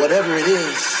 Whatever it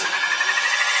is,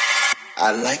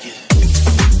 I like it.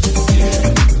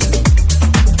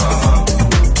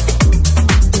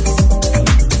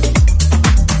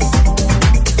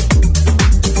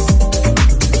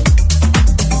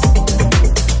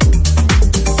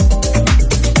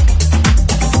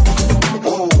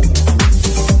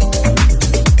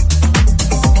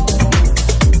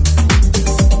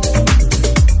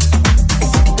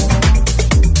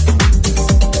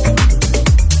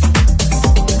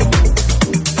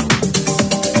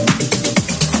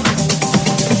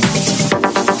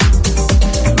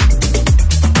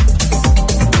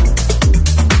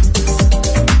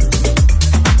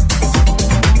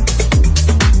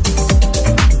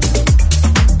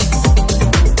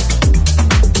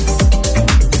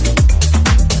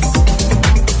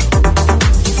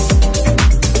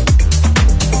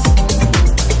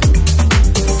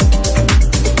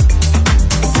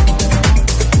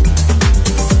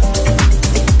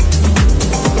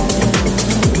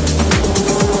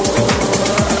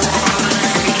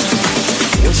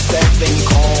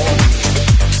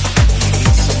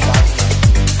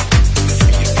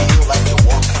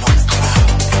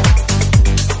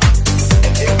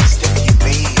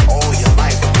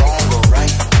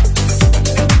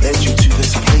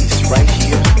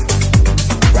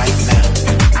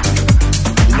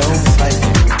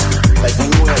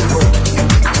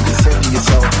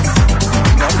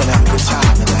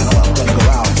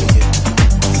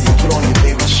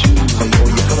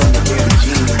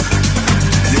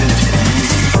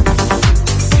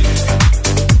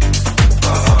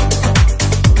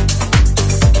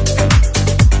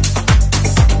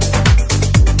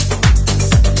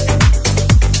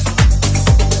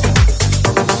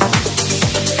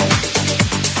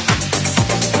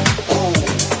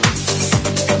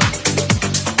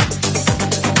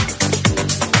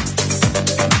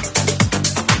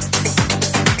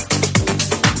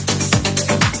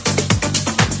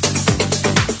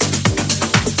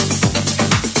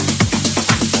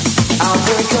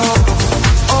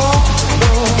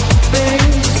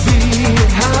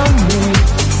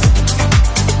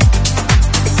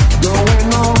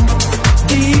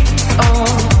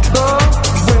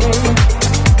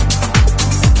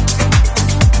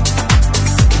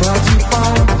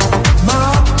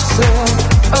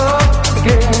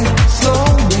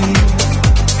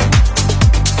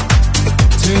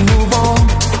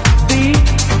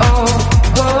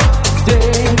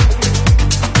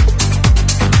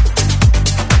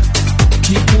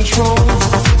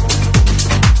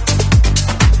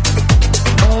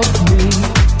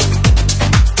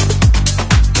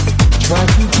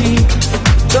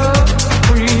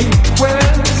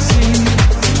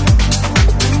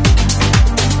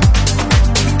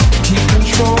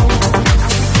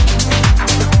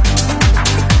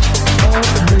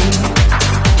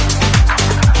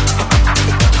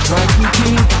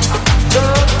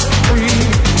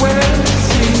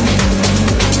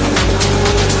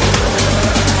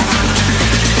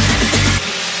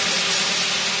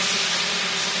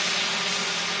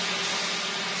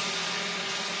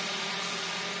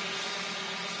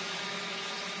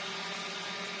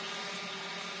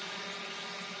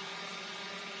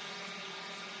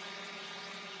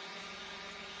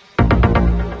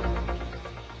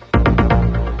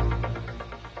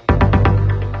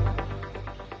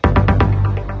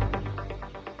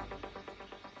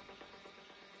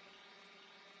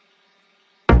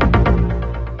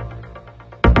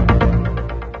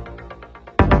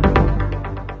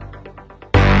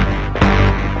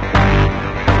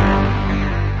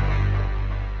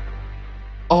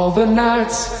 All the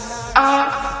nights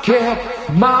I kept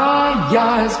my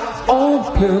eyes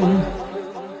open.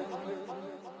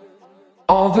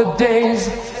 All the days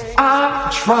I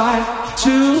tried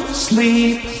to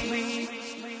sleep.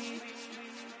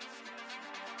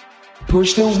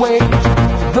 Pushed away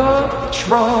the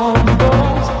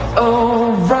troubles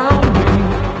around me.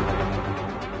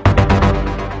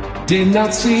 Did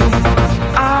not see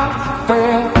I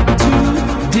fell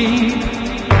too deep.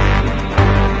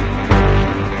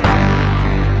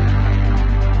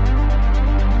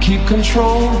 Keep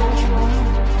control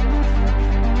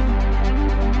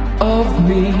of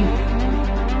me.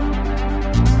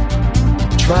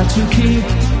 Try to keep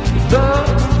the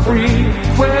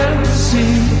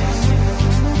frequency.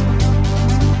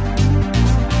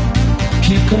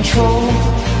 Keep control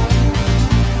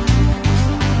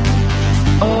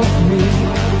of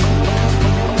me.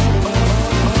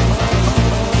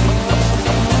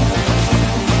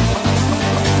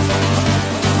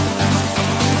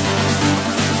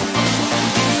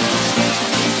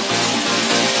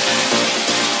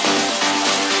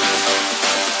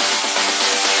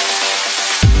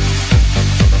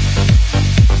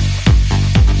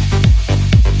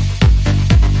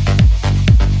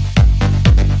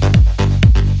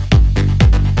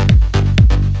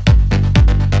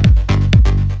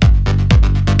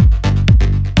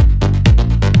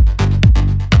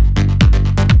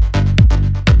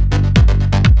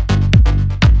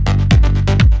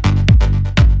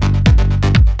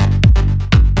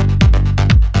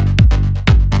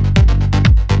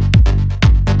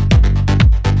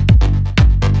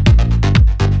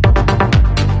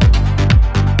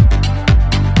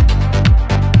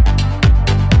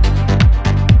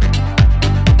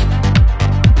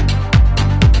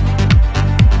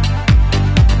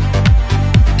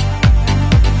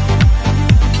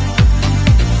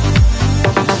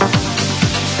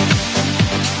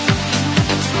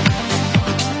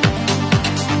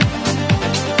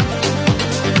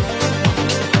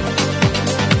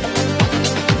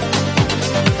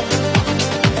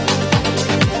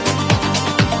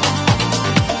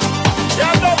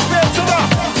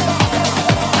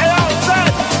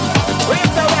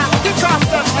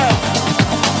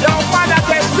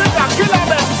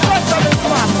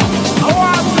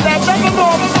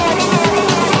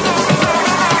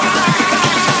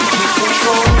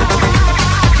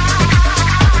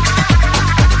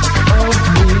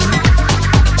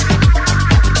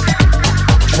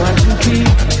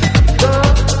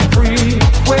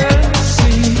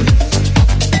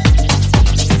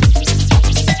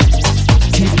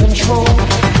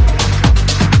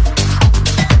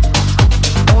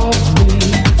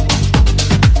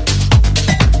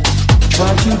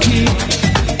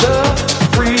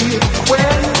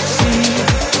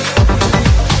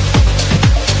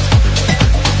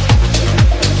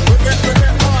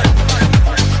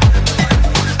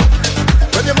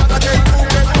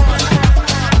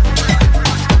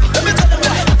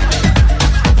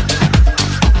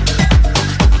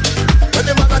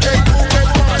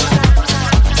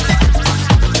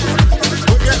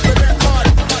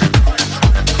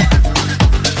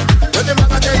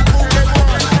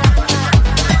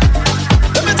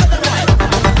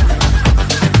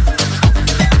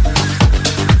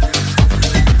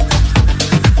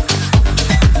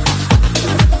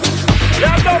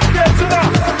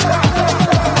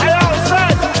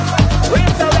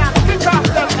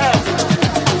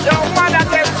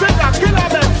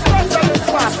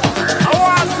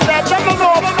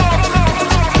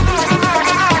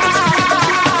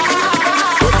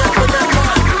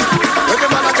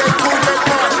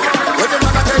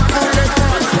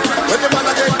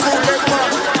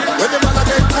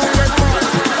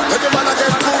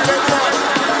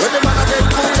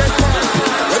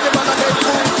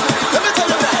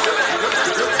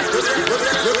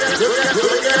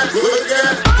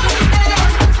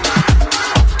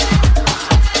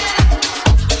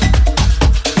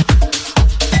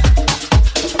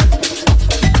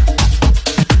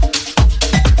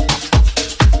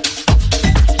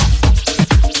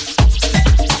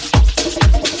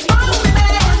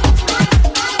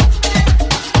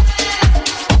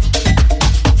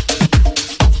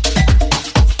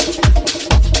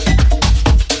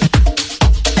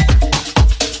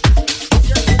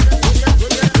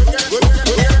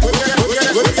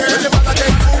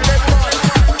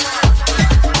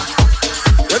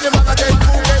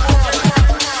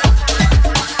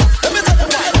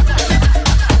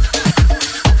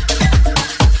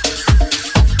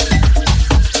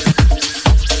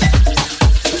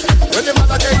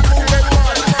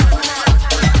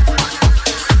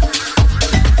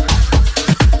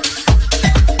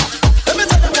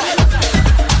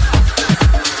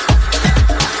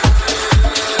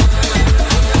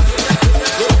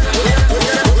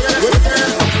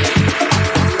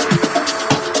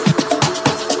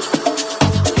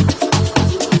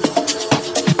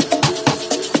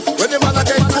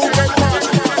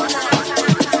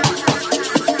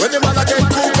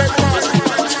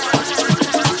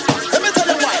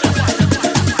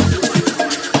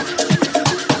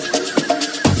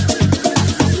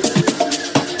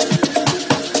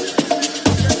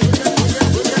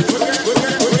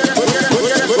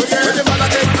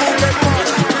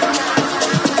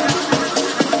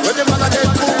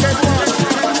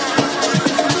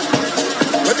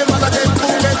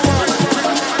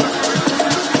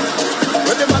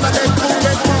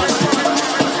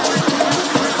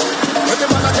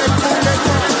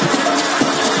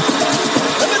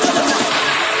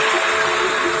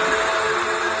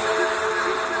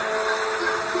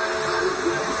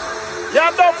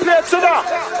 straight to the.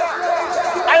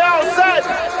 I all said,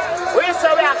 we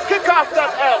say we are kick off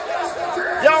that elf.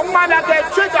 Young man again,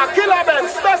 trigger, killer man,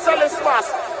 specialist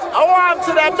mass. I want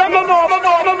to them,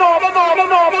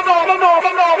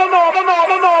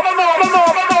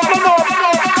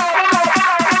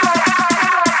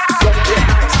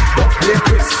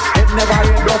 Never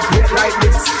end up late like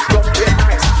this. Don't play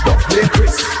nice, don't play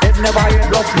Chris. It never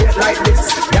end up late like this.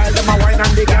 Girl them a wine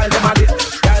and the girl them a dip.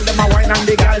 Girl them a wine and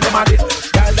the girl them a dip.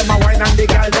 Girl them a wine and the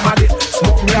girl them a dip.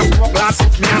 Smoke me a smoke glass,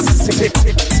 sip me a sip.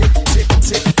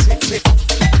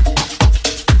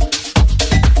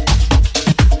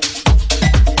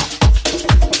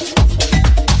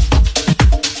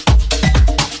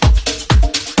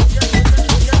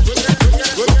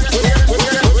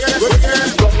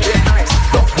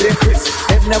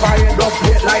 Never end up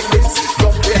late like this.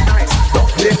 Don't play nice,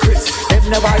 don't play Chris. It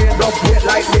never end up late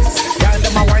like this. Girl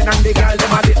them a wine and the girl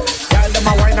them a dip. Girl them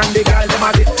a wine and the girl them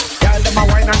a dip. Girl them a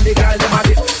wine and the girl them a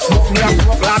dip. Smoke me a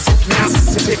smoke glass, sip me a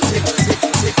sip.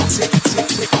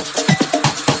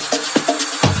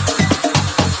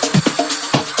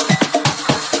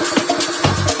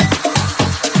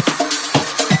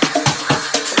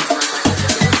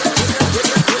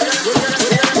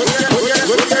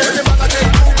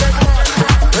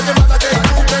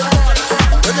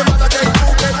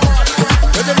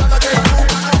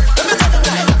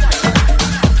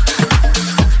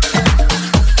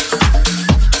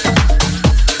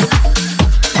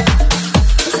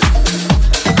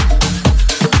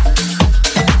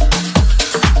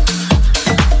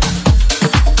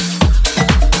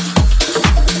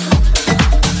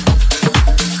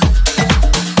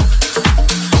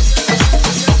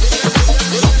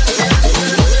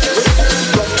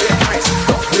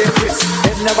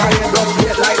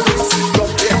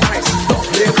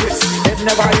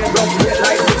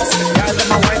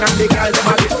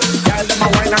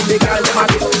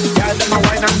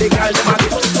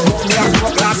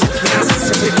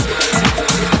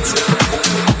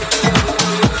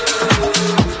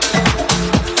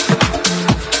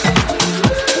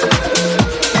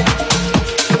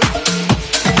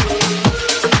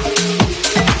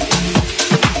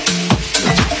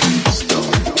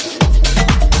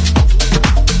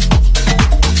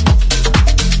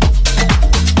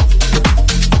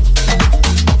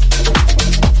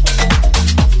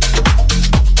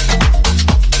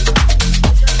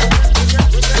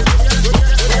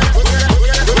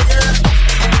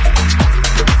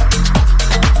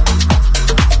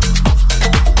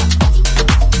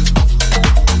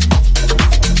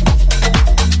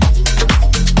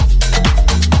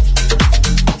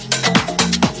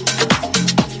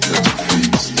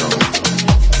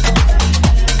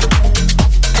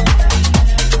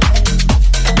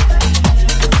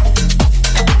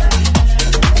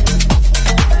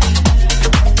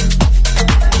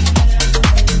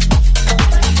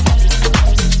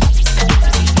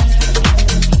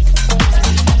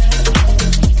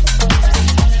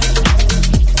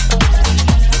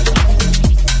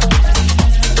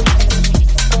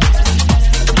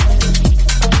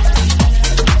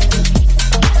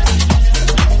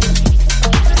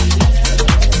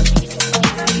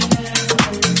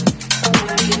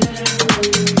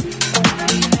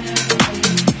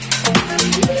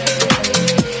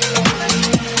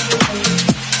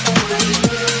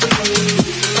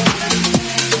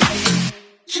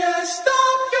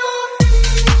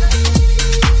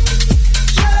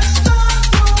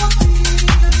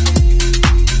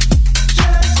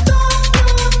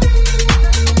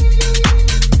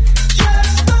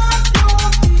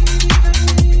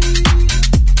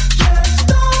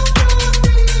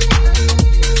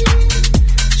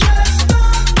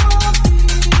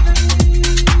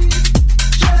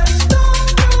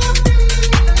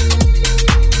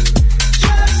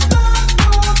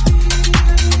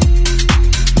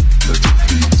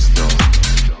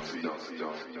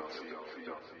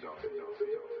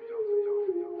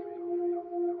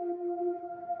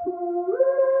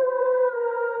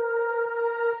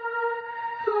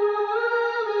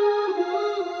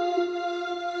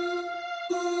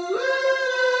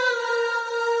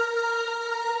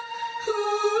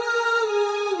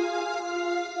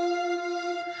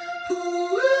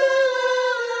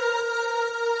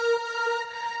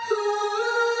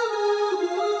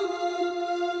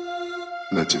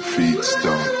 Let your feet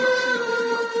stomp.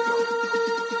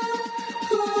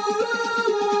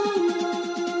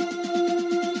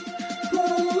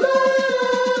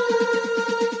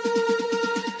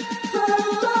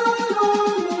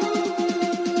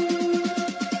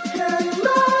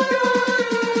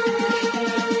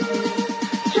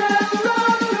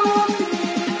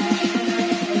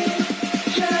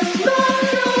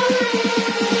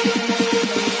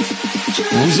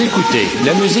 Vous écoutez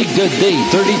la musique de Day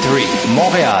 33,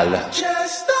 Montréal.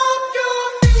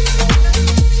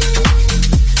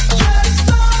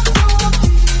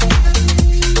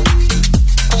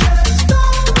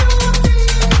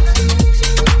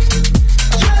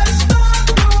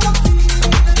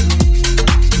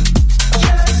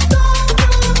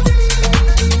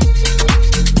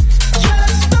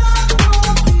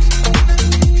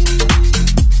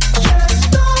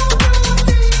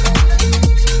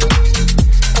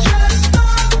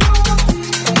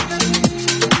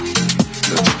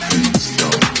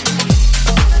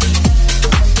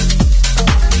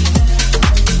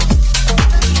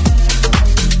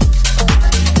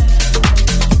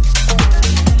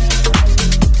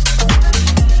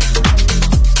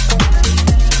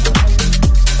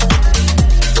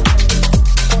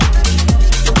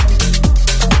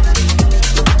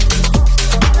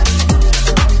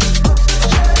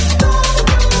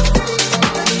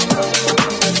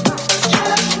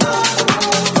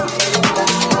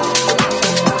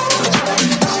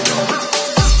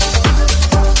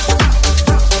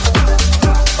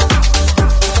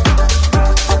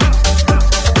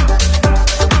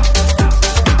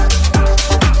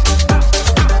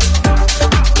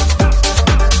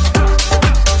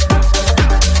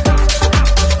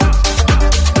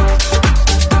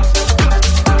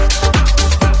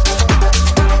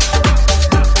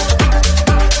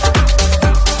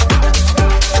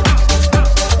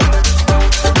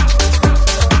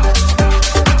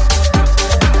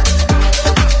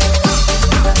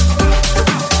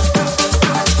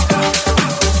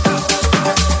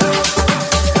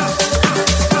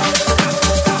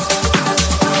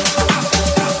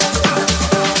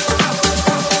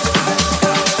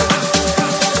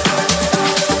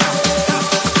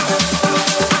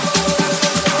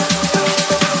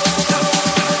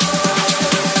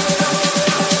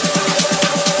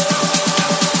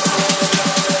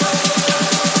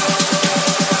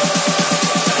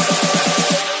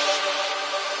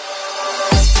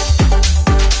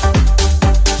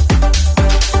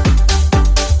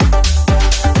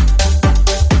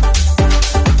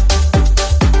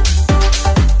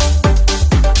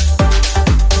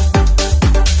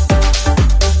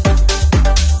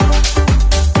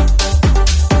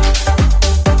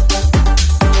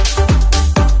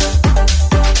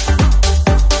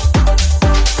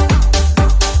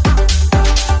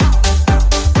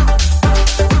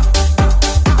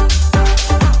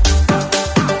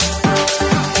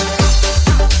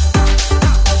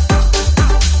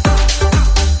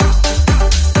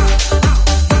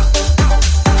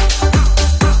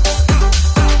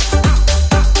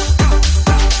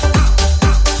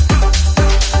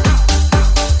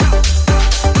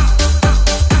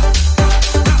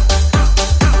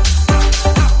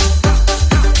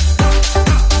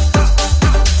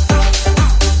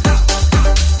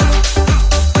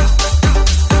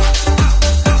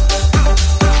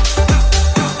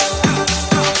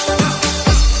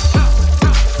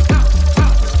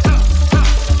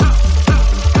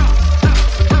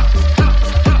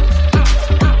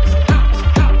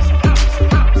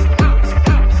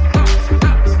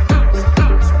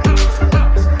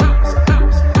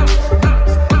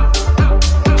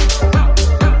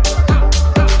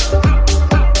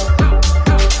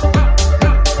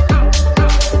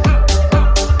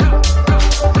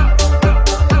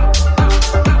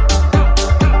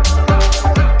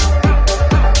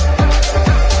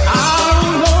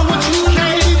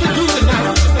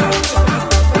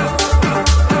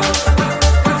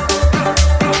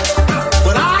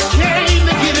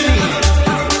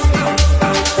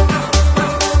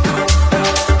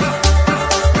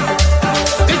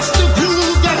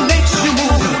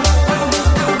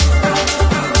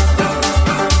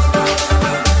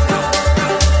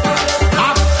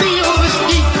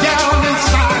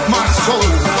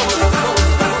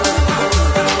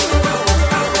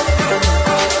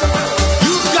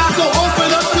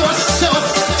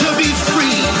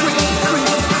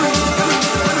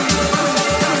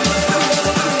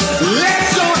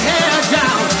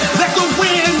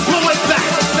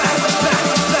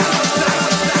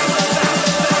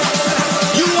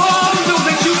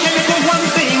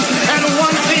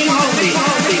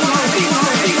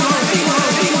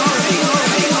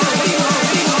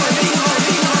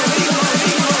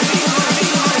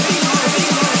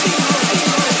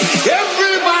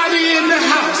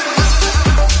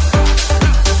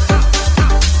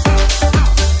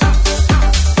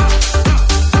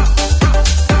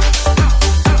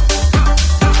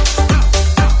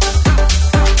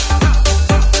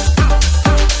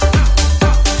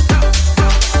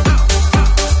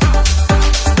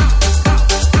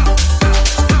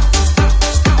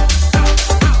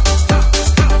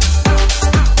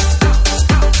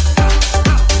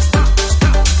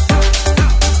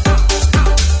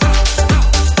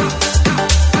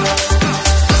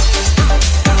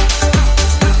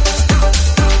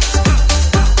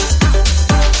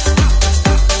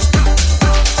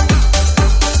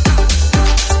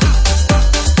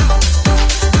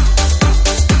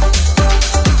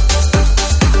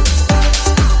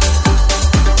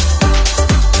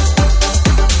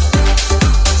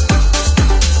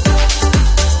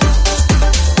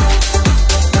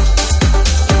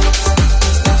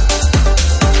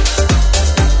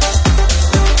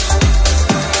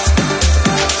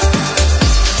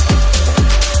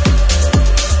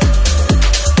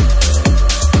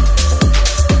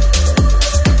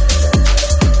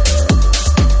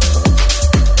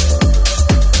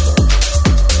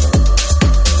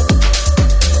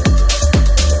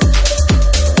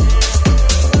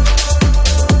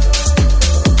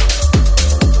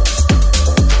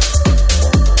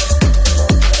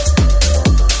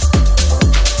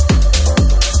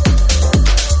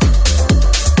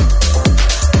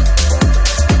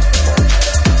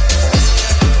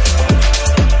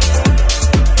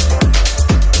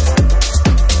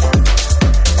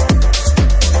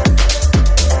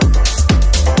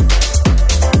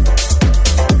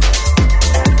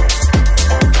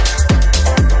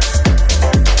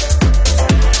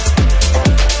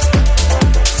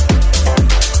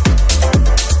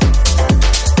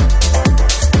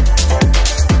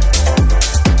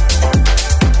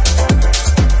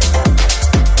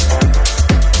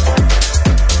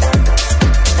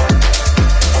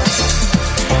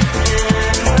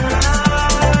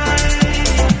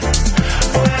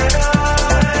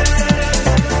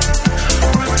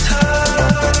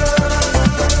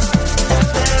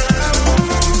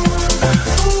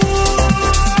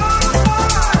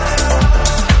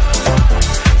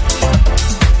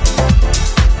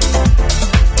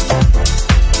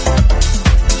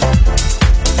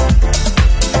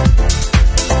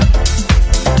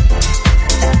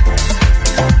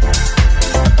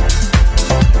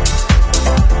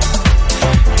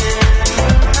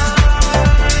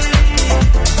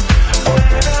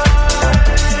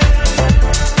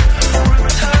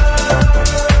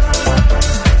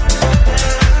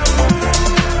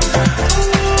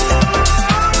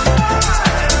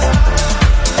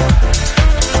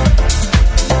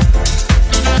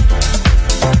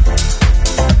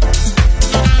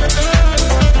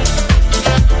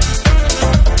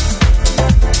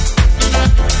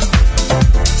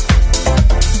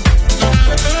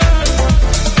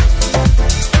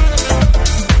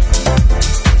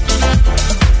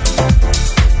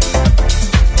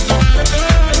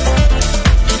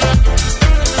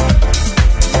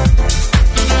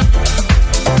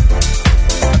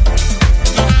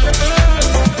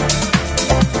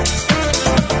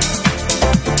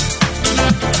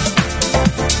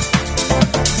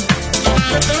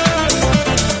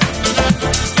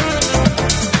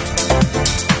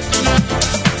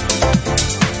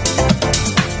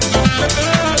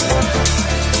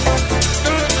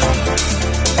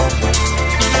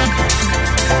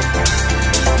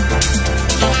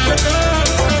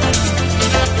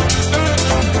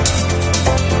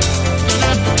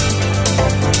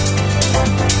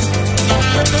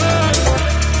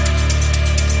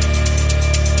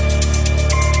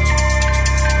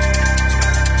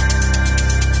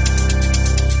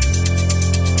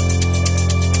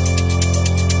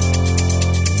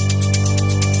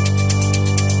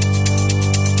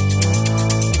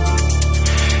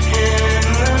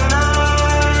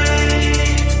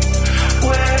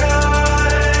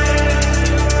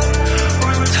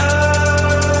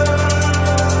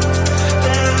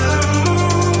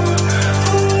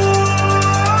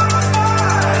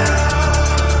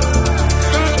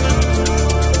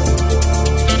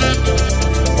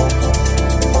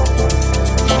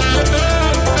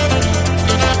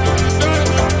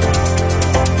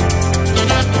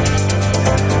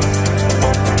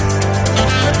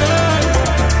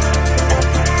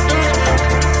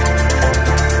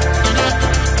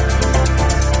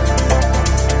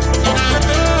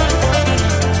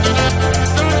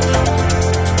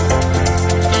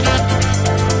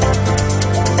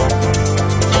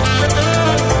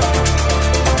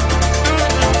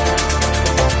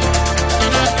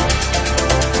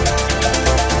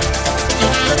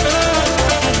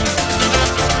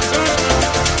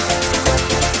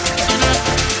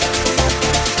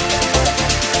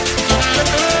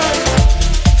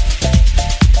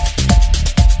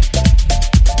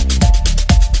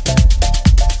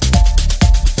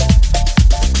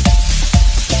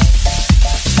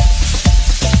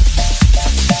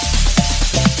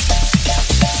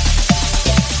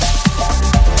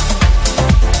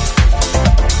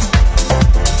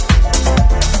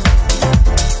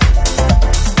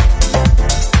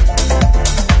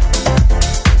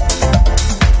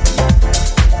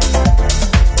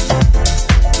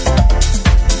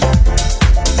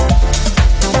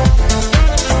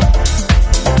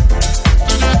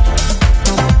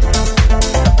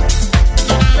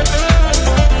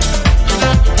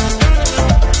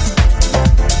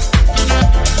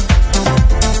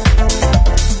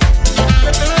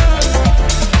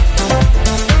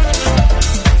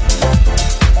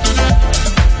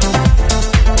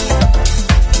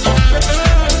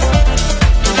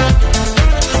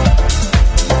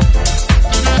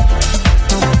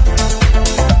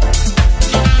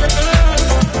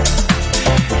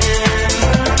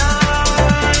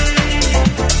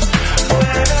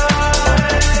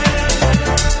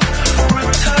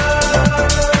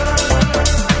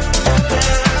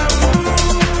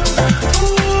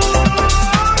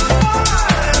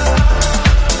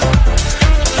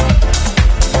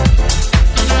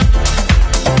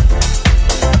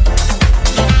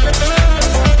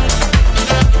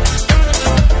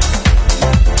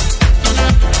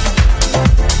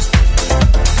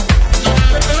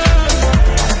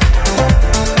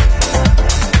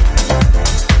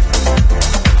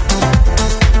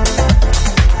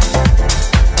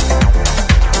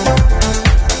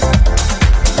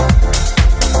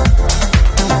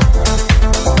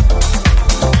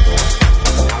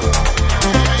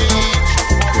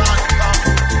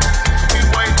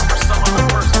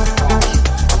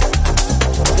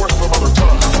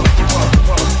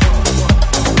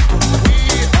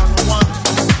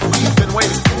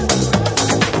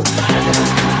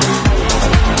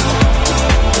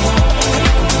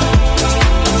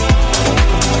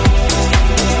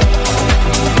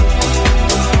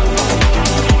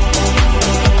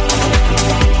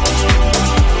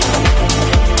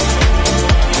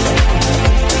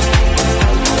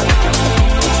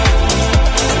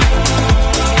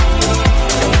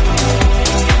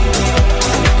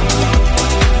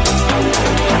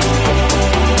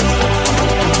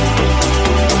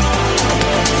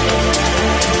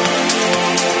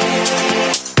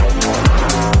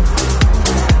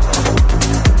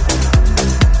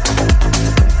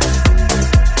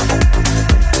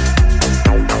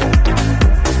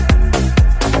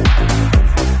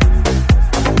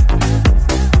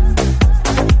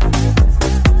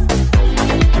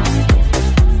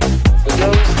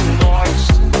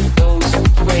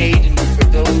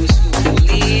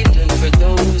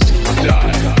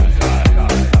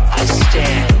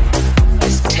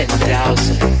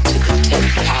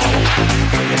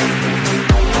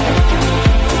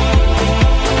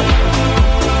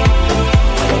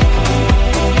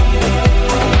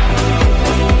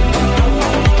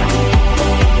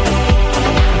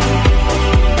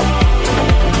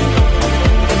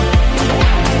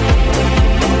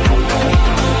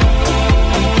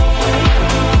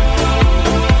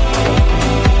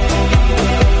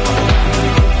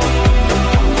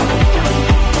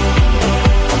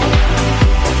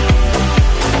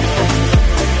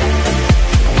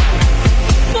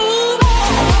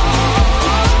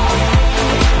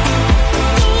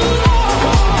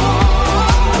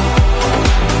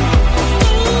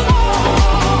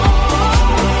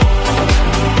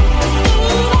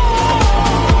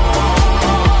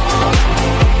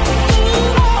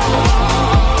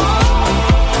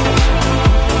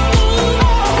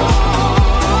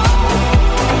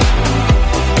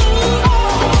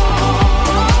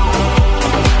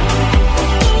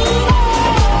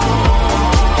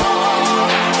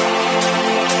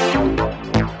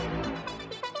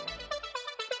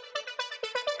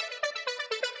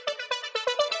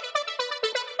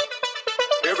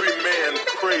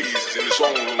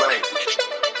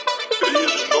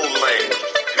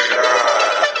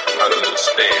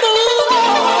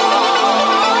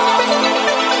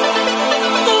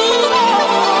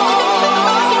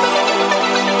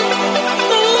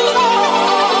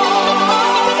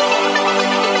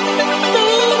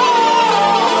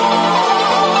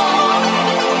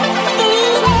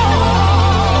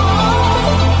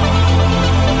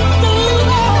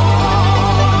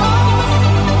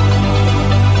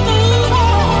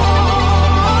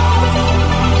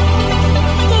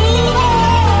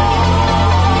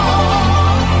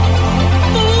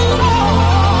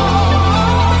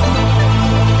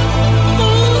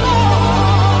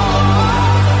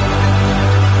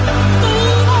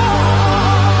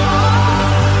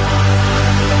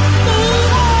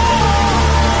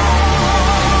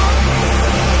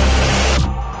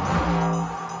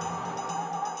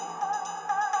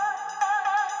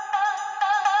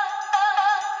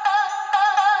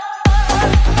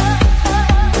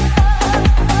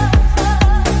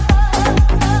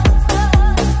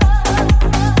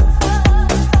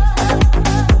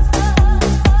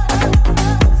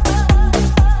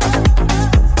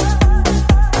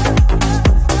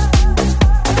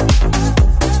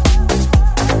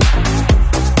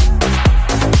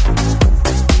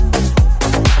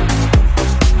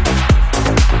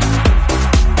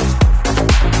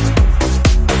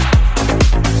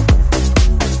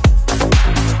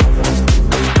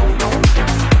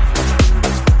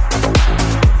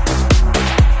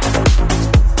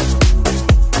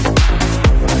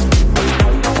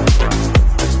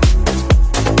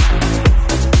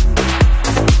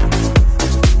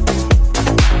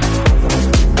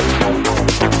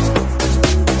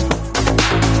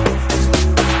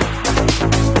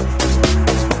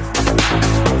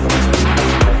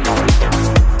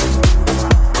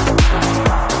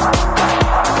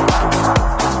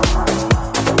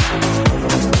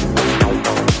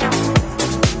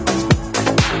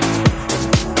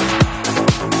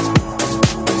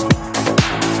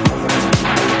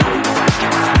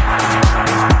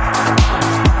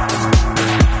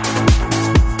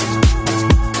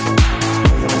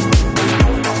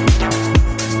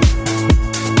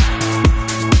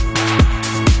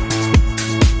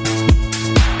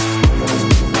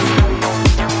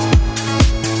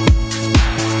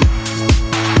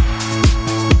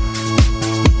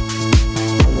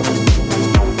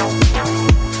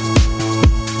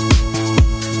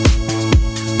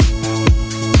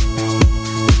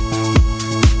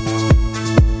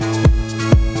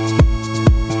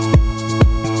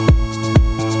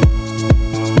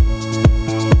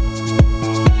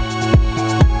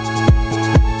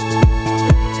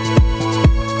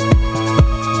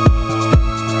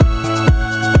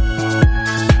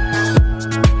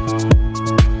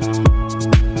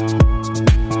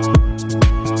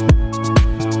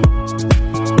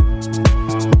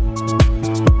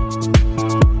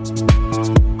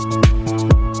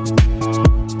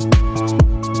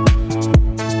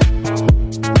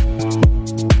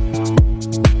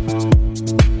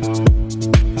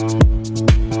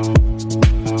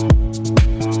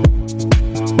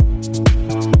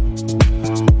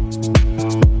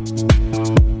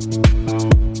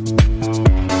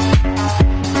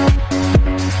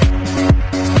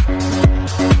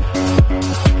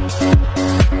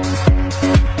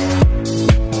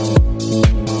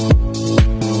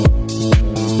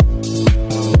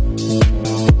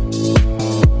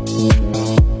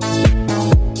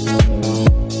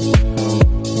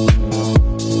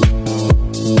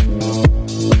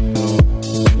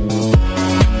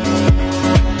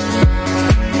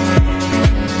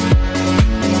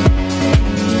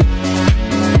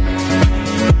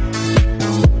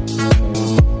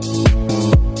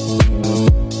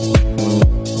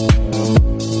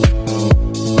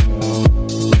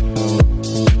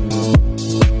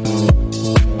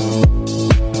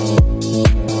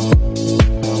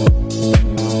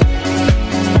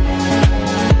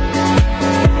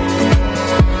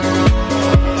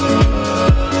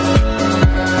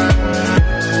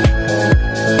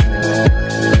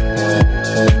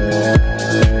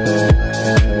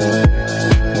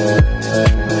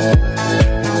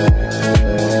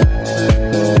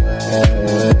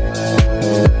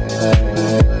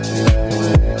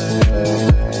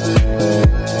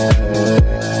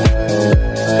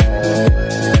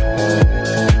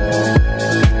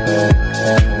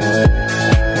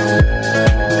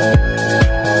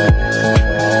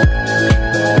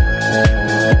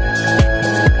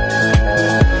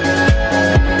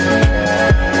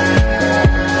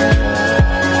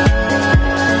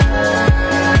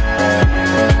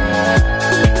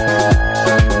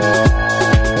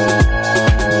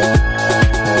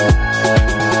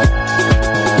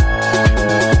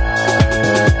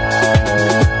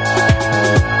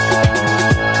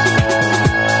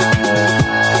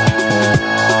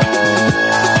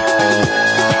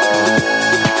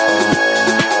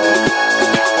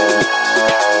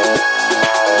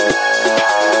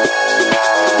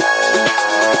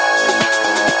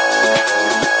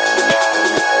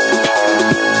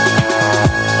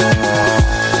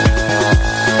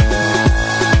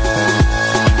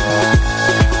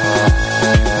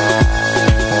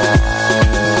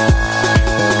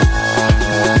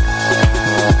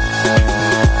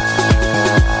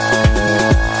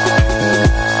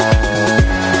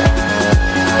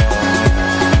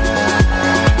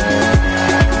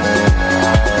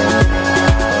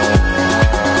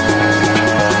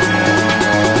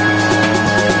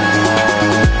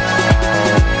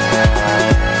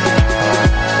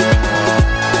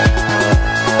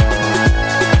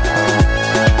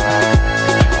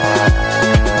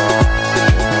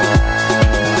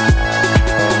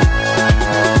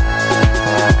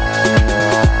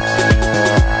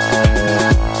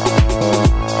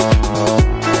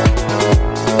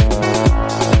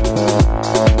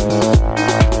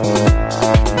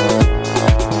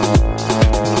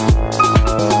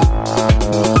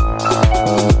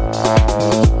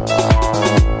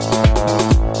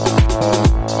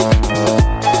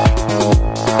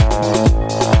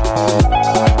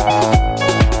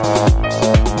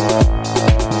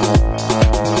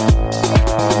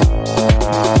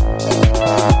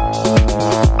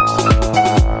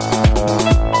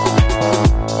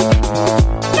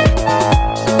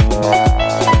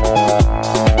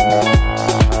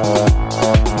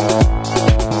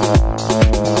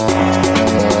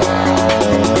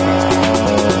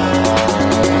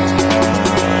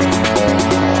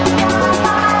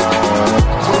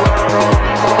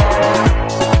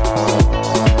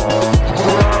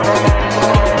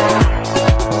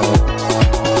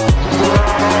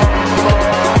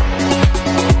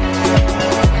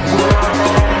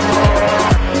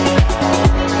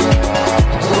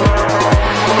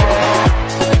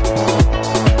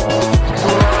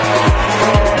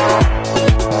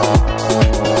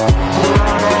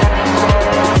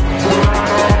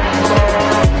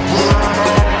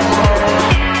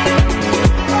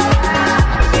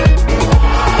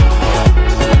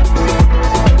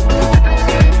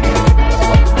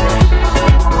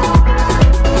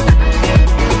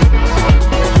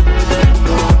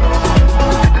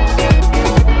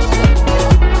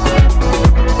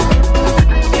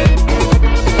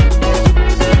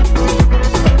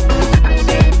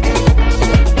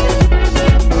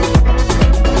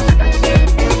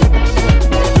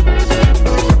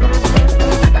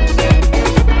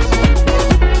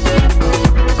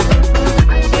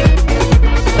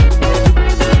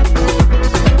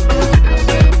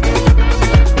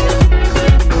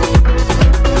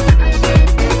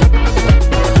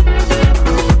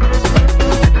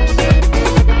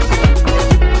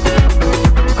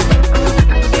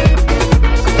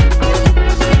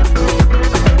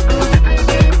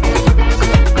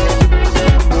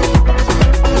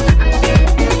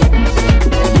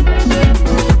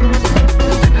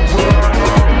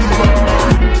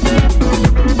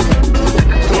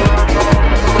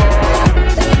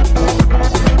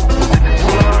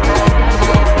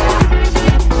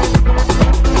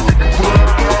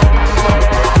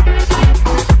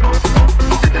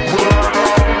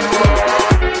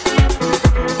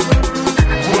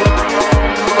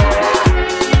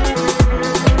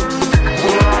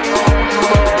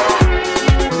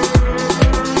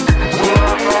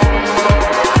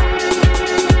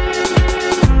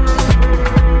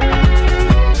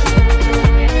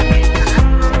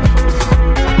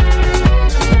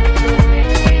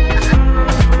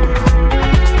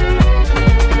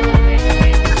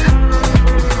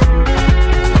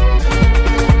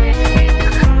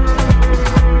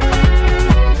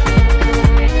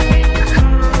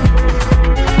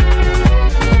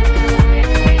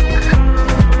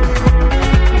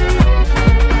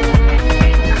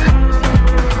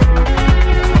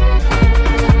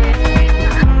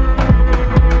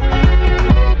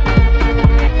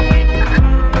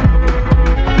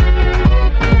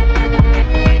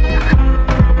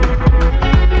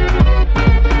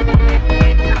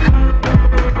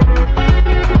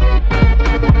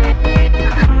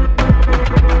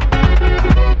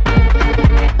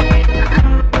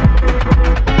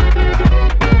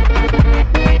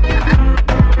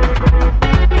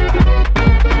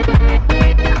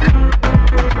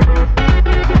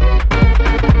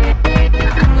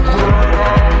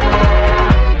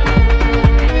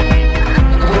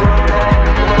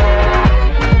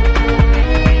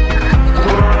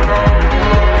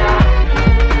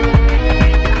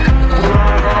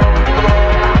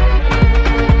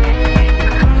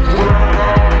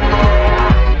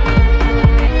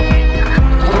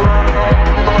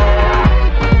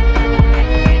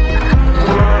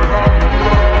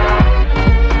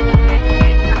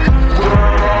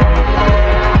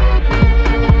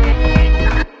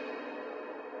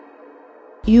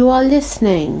 You are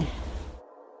listening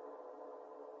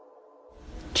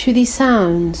to the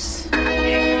sounds of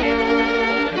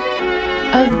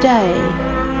Day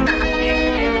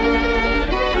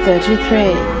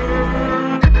 33.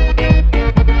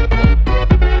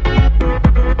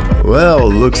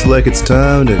 Well, looks like it's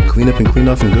time to clean up and clean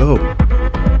off and go.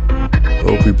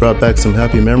 Hope we brought back some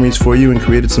happy memories for you and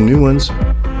created some new ones.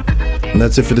 And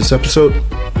that's it for this episode.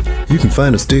 You can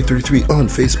find us Day 33 on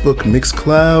Facebook,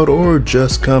 Mixcloud, or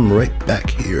just come right back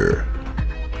here.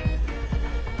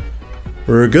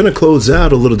 We're gonna close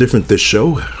out a little different this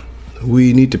show.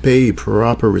 We need to pay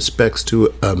proper respects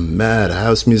to a mad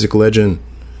house music legend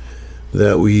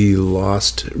that we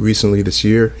lost recently this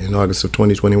year in August of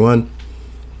 2021.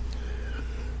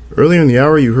 Earlier in the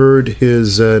hour, you heard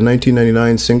his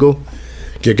 1999 single,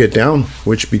 Get Down,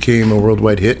 which became a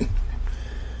worldwide hit.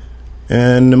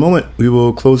 And in a moment, we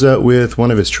will close out with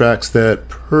one of his tracks that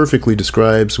perfectly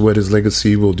describes what his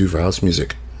legacy will do for house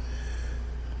music,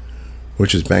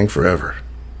 which is Bang Forever.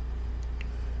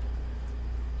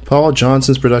 Paul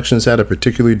Johnson's productions had a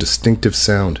particularly distinctive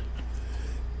sound.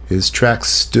 His tracks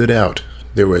stood out.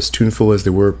 They were as tuneful as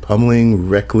they were pummeling,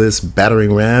 reckless,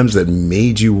 battering rams that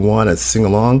made you want to sing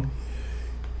along,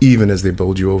 even as they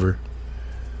bowled you over.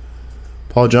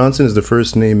 Paul Johnson is the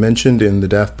first name mentioned in the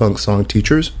Daft Punk song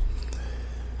Teachers.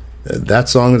 That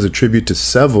song is a tribute to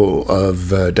several of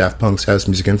Daft Punk's house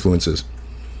music influences.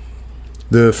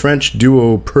 The French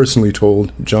duo personally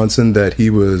told Johnson that he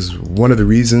was one of the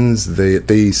reasons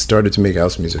they started to make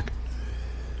house music.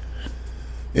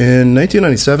 In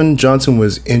 1997, Johnson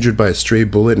was injured by a stray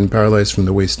bullet and paralyzed from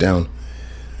the waist down.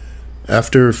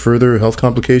 After further health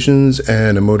complications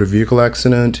and a motor vehicle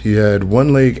accident, he had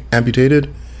one leg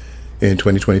amputated in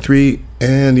 2023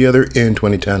 and the other in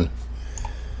 2010.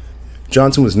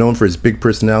 Johnson was known for his big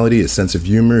personality, his sense of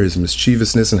humor, his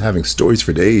mischievousness, and having stories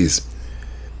for days.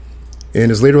 In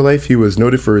his later life, he was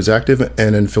noted for his active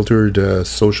and unfiltered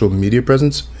social media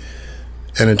presence.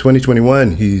 And in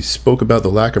 2021, he spoke about the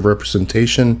lack of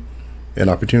representation and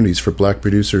opportunities for black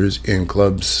producers in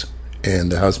clubs and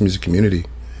the house music community.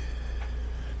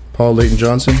 Paul Layton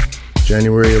Johnson,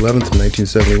 January 11th,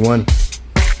 1971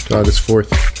 to August 4th,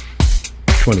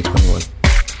 2021.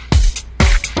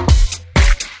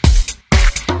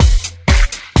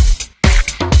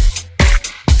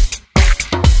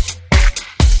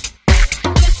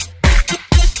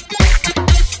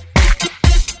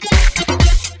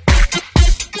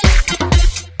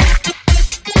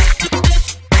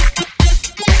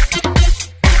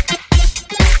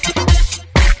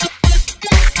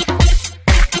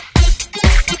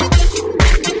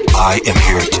 I am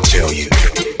here to tell you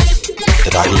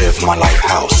that I live my life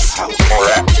house.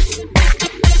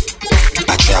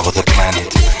 I travel the planet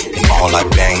and all I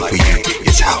bang for you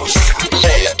is house.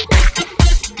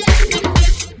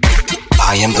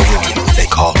 I am the one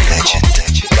they call legend.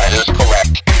 That is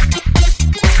correct.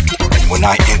 And when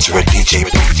I enter a DJ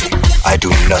booth, I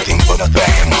do nothing but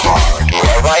bang hard.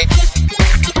 Alright.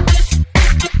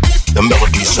 The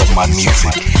melodies of my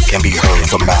music can be heard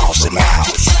for miles and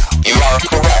miles. You are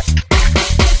correct.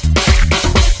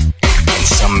 And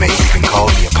some may even call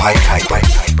me a pipe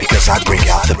because I bring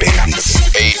out the babies.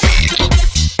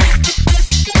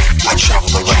 I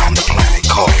travel around the planet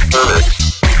called Earth.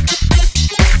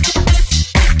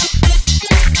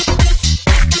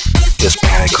 This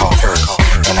planet called Earth,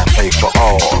 and I play for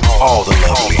all the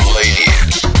lovely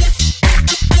ladies.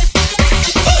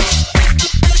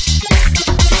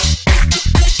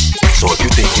 So if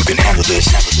you think you can handle this,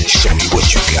 show me what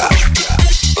you got.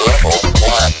 Level 1.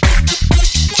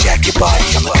 Jack your body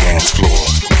on the dance floor.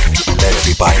 Let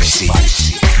everybody see.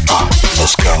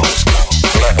 Let's go.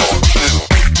 Level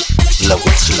 2. Level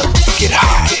 2. Get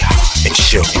high and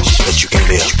show that you can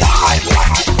live the high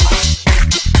life.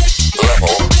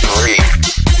 Level 3.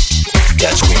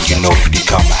 That's when you know you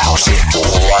become a house info.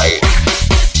 Right.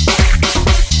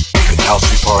 With house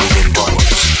we party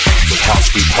indoors. With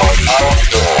house we party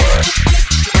outdoors.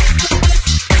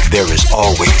 There is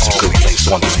always a good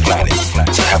place on this planet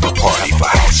to have a party for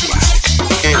house music.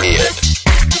 Period.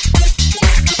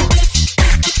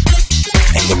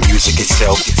 And the music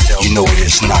itself, you know it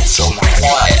is not so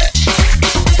quiet.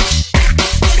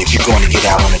 If you're going to get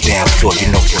out on the dance floor,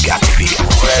 you know you got to be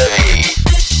ready.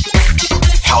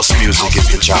 House music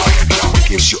is the job that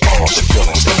gives you all the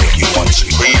feelings that make you want to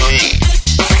really.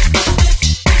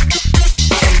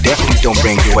 Definitely don't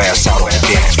bring your ass out on the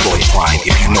dance floor crying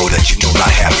if you know that you do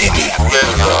not have any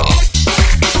rhythm.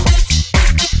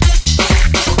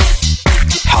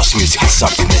 House music is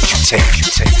something that you take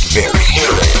very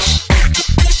serious.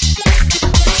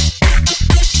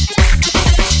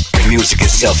 The music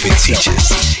is yourself, it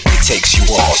teaches. It takes you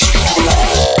all.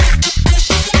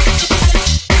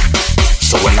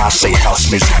 So when I say house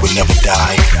music will never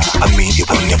die, I mean it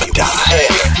will never die.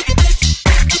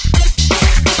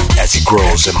 As it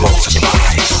grows and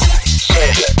multiplies,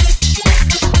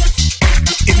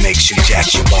 it makes you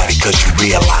jack your body cause you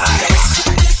realize.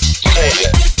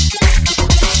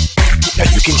 Now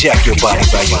you can jack your body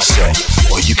by yourself,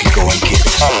 or you can go and get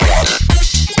someone,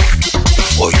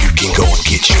 or you can go and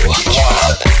get your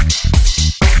job.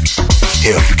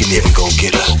 Hell, you can even go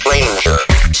get a stranger.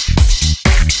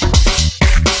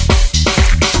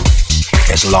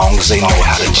 As long as they know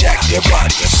how to jack their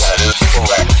bodies. That is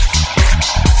correct.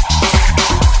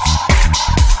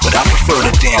 But I prefer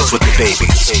to dance with the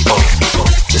babies,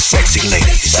 the sexy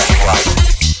ladies. That's right.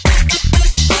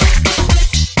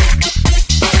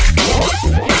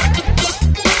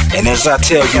 And as I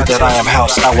tell you that I am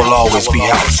house, I will always be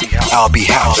house. I'll be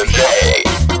house today,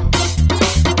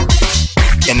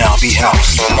 and I'll be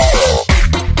house tomorrow.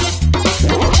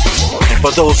 And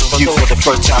for those of you for the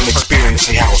first time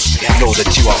experiencing house, know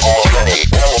that you are already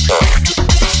welcome.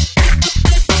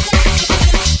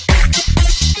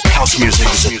 House music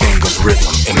is a thing of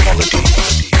rhythm and melody.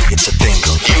 It's a thing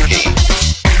of beauty.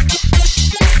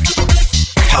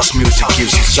 House music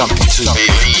gives you something to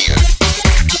believe.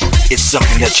 It's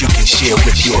something that you can share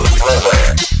with your brother.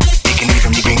 It can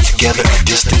even bring together a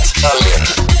distant cousin.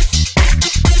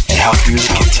 And house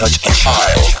music can touch a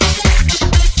child.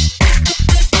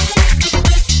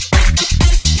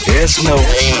 There's no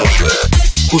danger.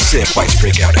 Who said fights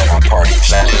break out at our parties?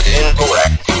 That is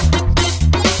incorrect.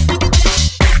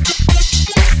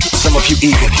 Some of you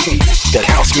even think that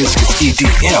house music is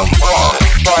EDM. Wrong.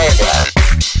 Try that.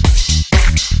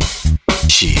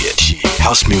 Shit.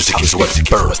 House music is what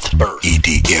birthed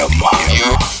EDM.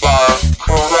 You are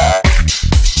correct.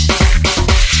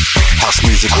 House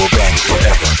music will bang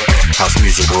forever. House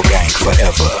music will bang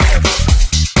forever.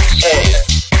 Hey.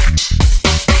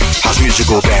 House music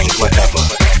will bang forever.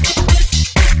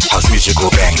 House music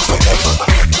will bang forever.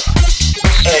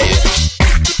 Hey.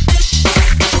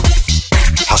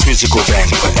 House music will bang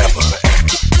forever.